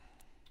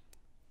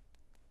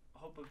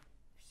 Hope of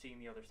seeing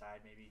the other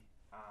side, maybe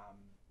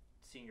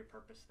seeing your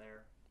purpose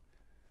there.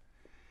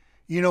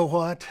 You know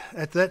what?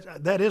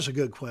 That is a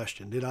good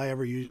question. Did I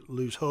ever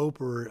lose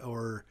hope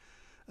or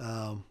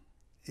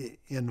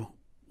in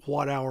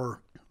what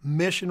our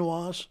mission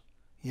was,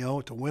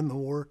 to win the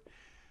war?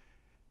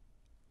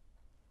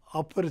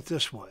 I'll put it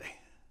this way.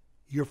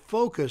 Your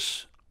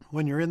focus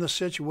when you're in the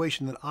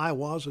situation that I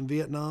was in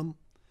Vietnam,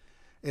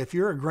 if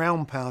you're a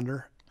ground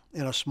pounder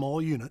in a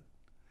small unit,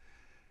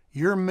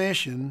 Your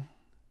mission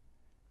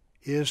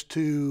is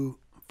to,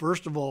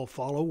 first of all,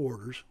 follow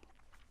orders,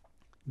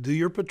 do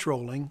your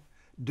patrolling,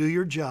 do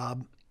your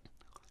job,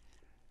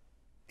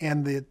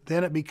 and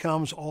then it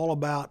becomes all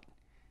about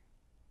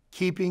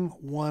keeping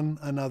one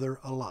another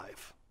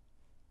alive,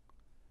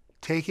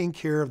 taking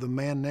care of the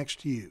man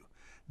next to you.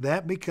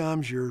 That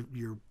becomes your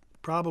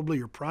probably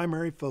your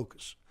primary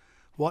focus.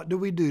 What do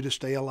we do to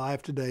stay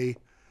alive today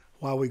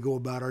while we go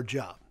about our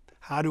job?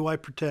 How do I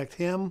protect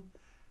him?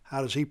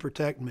 How does he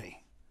protect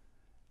me?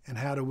 And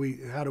how do we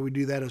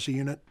do that as a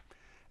unit?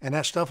 And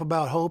that stuff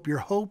about hope, your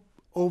hope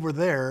over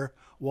there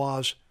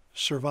was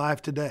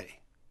survive today.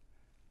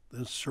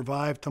 Then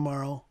survive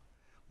tomorrow,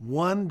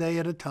 one day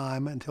at a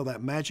time until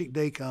that magic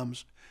day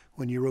comes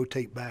when you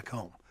rotate back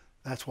home.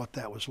 That's what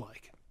that was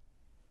like.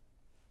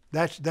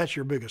 That's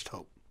your biggest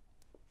hope.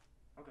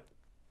 Okay.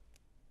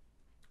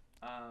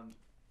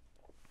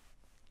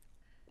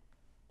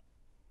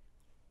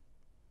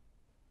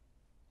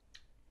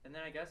 And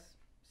then I guess,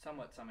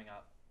 somewhat summing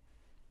up,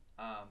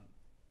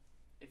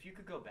 if you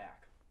could go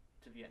back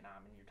to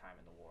Vietnam in your time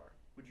in the war,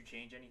 would you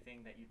change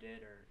anything that you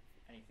did or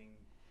anything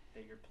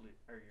that your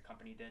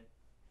company did?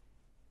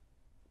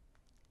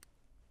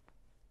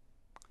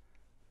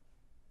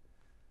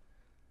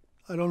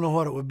 I don't know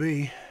what it would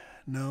be,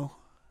 no.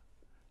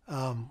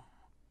 And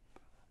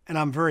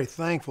I'm very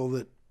thankful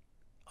that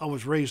I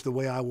was raised the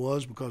way I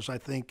was, because I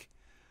think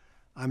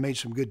I made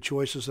some good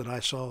choices that I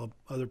saw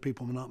other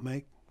people not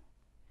make.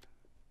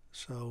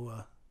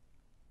 So,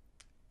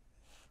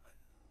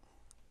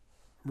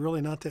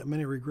 really not that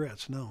many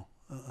regrets, no.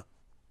 Okay.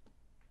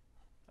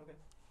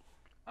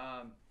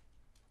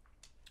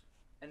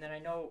 And then I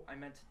know I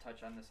meant to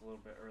touch on this a little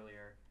bit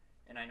earlier,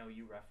 and I know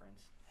you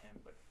referenced him,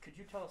 but could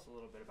you tell us a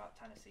little bit about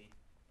Tennessee?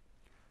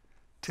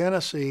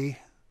 Tennessee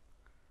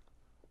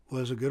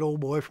was a good old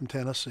boy from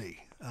Tennessee.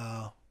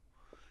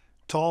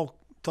 Tall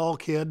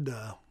kid,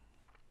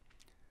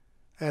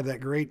 had that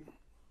great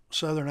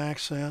Southern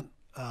accent,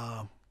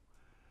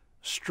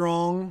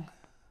 strong,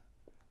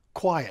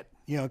 quiet,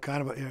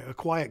 kind of a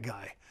quiet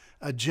guy,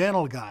 a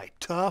gentle guy,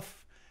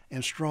 tough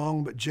and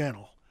strong but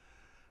gentle,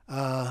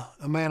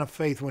 a man of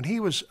faith. When he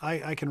was,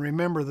 I can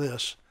remember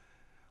this,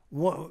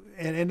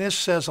 and this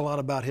says a lot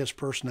about his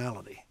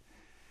personality.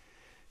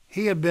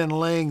 He had been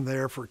laying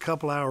there for a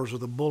couple hours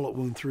with a bullet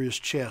wound through his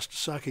chest,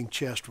 sucking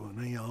chest wound,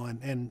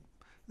 and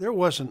there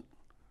wasn't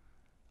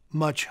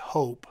much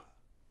hope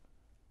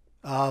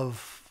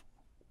of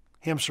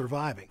him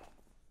surviving.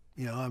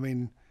 I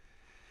mean,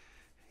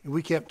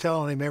 we kept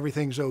telling him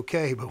everything's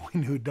okay, but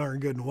we knew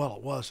darn good and well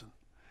it wasn't.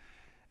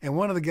 And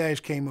one of the guys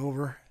came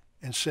over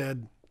and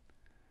said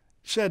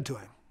to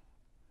him,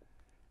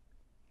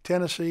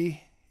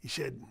 Tennessee, he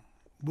said,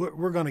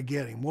 we're going to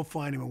get him. We'll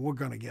find him and we're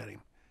going to get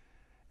him.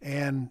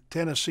 And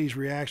Tennessee's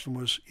reaction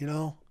was,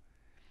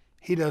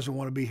 he doesn't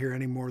want to be here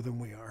any more than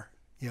we are.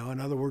 In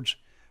other words,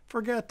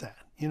 forget that,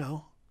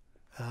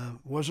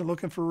 wasn't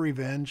looking for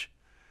revenge,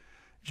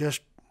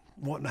 just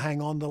wanting to hang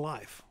on to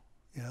life,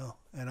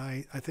 And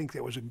I think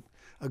that was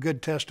a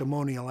good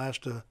testimonial as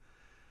to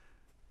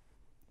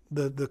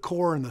the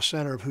core and the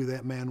center of who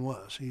that man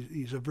was.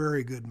 He's a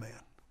very good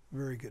man,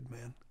 very good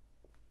man.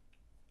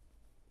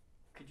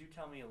 Could you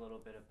tell me a little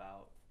bit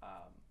about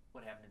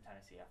what happened in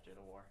Tennessee after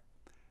the war?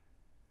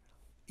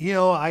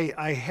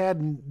 I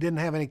didn't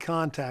have any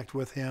contact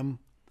with him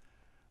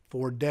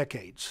for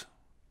decades.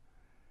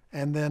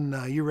 And then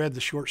you read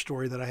the short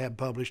story that I had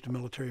published in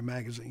Military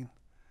Magazine.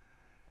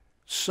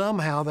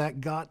 Somehow that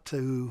got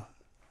to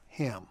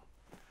him.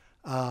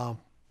 And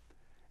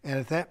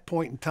at that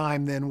point in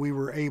time, then we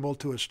were able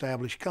to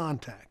establish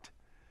contact.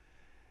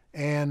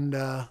 And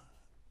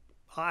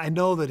I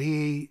know that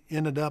he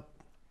ended up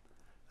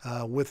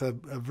with a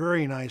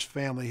very nice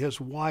family.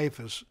 His wife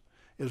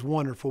is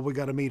wonderful. We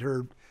got to meet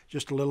her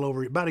just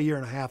about a year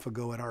and a half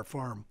ago at our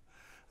farm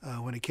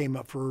when he came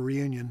up for a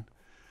reunion.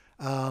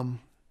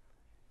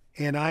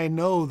 And I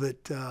know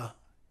that,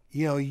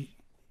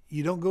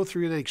 you don't go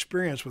through that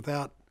experience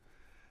without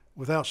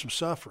some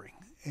suffering.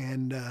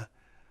 And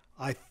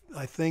I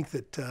think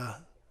that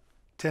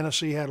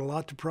Tennessee had a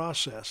lot to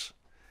process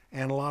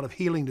and a lot of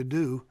healing to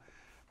do,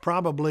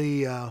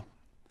 probably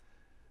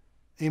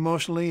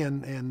emotionally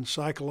and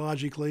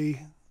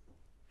psychologically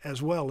as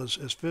well as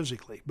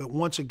physically. But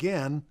once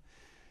again,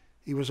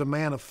 he was a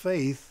man of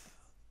faith,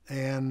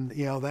 and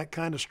that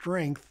kind of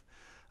strength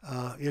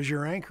is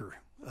your anchor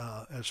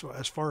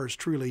as far as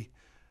truly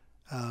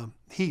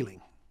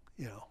healing.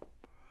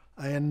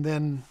 And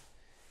then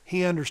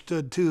he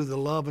understood too the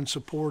love and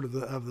support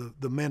of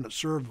the men that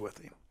served with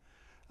him,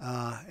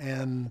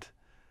 and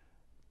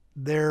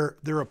their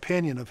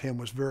opinion of him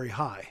was very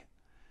high,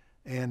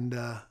 and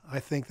I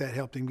think that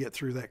helped him get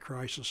through that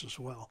crisis as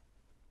well.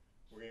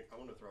 I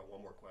want to throw out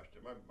one more question.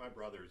 My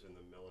brother's in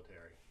the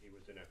military. He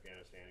was in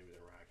Afghanistan. He was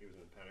in Iraq. He was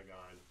in the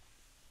Pentagon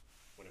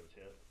when it was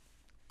hit.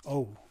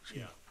 Oh,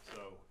 yeah.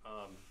 So,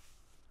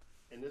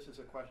 and this is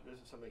a question. This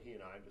is something he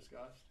and I have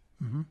discussed.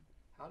 Mm-hmm.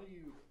 How do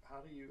you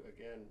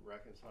again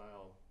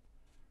reconcile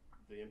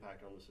the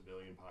impact on the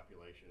civilian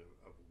population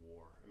of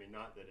war. I mean,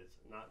 not that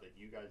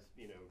you guys,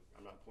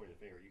 I'm not pointing the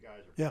finger. You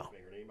guys are pointing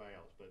the finger at anybody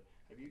else, but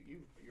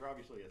you're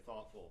obviously a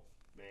thoughtful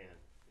man,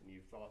 and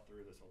you've thought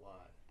through this a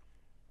lot.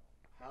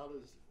 How have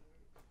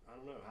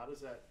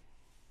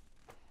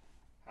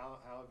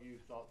you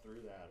thought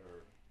through that?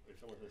 Or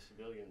if someone says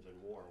civilians in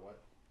war,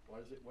 what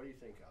do you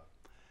think of?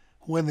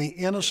 When the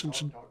innocents,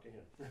 talk to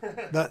him.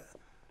 that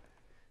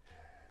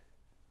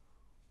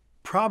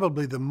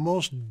probably the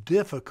most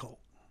difficult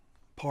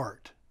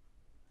part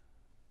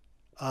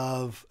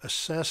of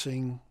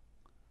assessing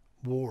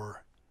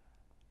war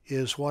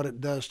is what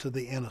it does to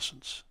the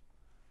innocents,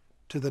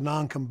 to the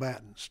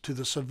non-combatants, to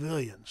the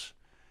civilians,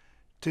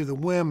 to the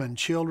women,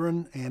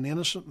 children, and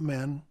innocent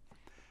men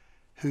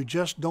who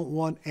just don't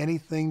want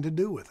anything to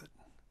do with it.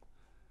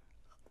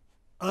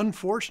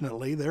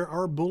 Unfortunately, there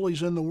are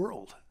bullies in the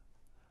world,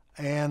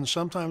 and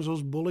sometimes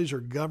those bullies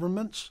are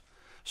governments,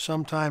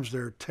 sometimes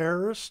they're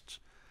terrorists,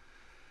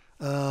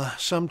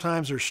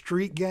 sometimes they're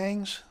street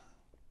gangs,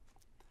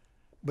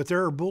 but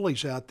there are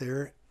bullies out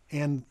there,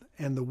 and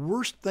the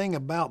worst thing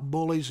about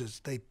bullies is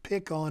they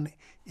pick on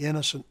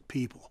innocent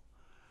people.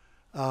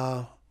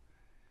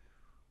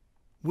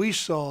 We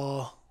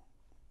saw,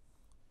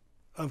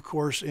 of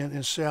course,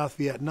 in South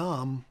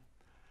Vietnam,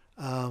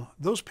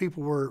 those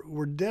people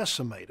were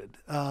decimated.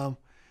 The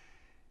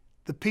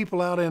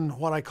people out in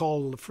what I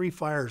call the free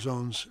fire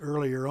zones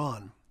earlier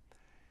on,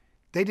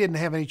 they didn't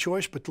have any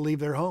choice but to leave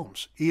their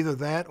homes. Either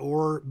that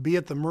or be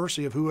at the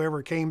mercy of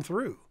whoever came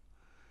through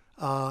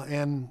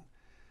and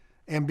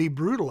be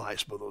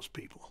brutalized by those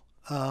people.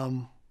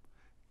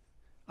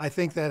 I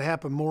think that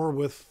happened more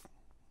with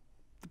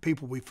the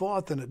people we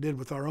fought than it did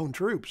with our own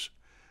troops,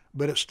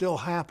 but it still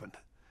happened.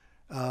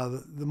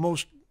 The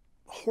most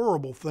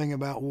horrible thing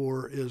about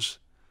war is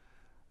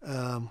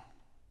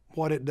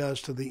what it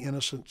does to the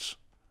innocents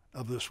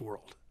of this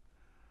world.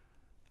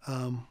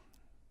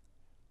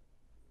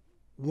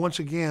 Once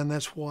again,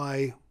 that's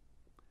why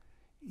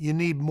you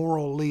need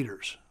moral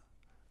leaders,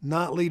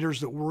 not leaders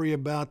that worry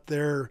about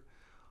their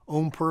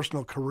own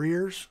personal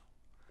careers,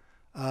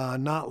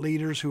 not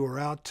leaders who are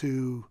out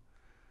to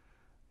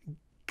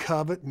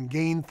covet and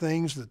gain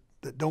things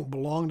that don't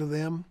belong to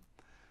them,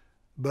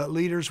 but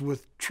leaders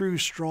with true,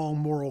 strong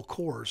moral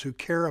cores who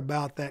care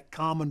about that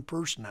common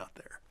person out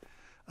there.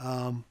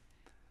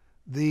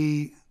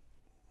 The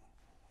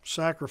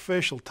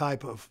sacrificial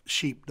type of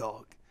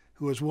sheepdog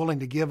who is willing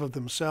to give of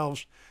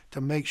themselves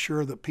to make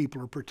sure that people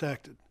are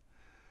protected.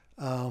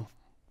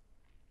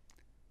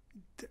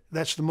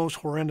 That's the most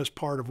horrendous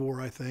part of war,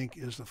 I think,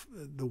 is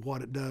the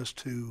what it does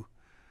to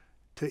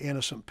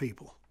innocent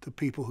people, to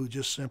people who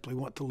just simply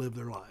want to live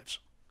their lives.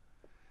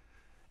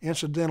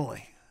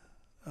 Incidentally,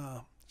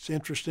 it's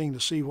interesting to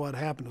see what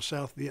happened to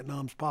South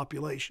Vietnam's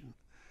population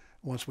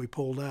once we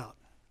pulled out.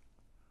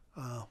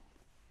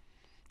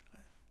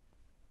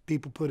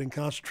 People put in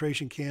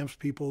concentration camps,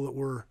 people that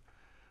were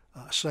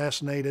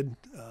assassinated.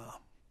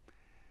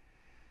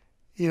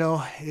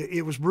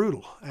 It was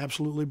brutal,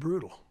 absolutely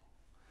brutal.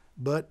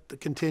 But the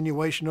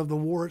continuation of the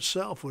war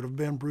itself would have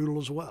been brutal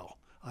as well.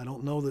 I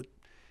don't know that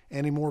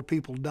any more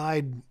people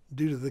died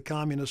due to the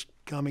communists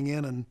coming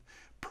in and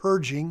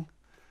purging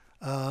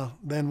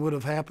than would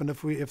have happened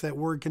if that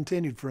war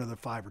continued for another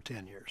 5 or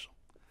 10 years.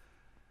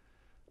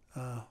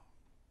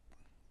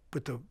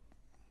 But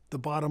the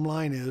bottom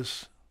line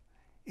is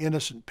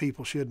innocent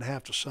people shouldn't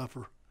have to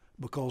suffer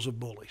because of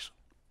bullies.